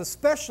ourselves,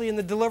 especially in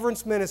the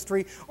deliverance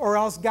ministry, or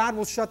else God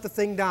will shut the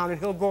thing down and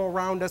He'll go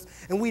around us,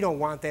 and we don't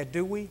want that,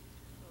 do we?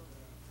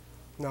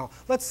 No.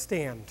 Let's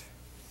stand.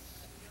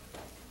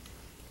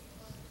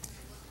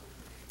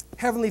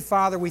 Heavenly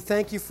Father, we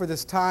thank You for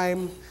this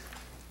time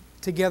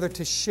together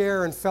to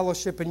share and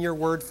fellowship in Your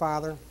Word,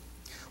 Father.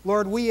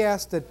 Lord, we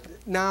ask that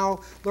now,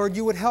 Lord,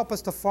 You would help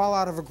us to fall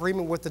out of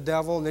agreement with the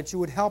devil, and that You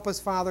would help us,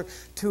 Father,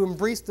 to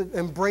embrace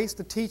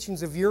the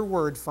teachings of Your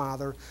Word,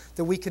 Father,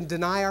 that we can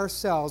deny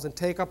ourselves and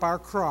take up our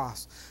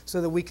cross so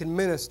that we can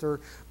minister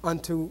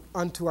unto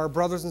our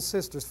brothers and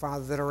sisters,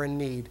 Father, that are in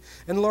need.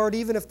 And Lord,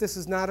 even if this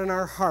is not in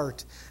our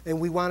heart and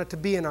we want it to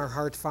be in our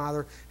heart,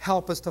 Father,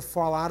 help us to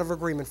fall out of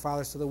agreement,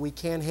 Father, so that we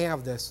can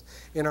have this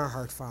in our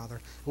heart,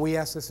 Father. And we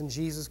ask this in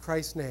Jesus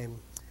Christ's name.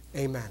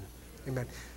 Amen. Amen.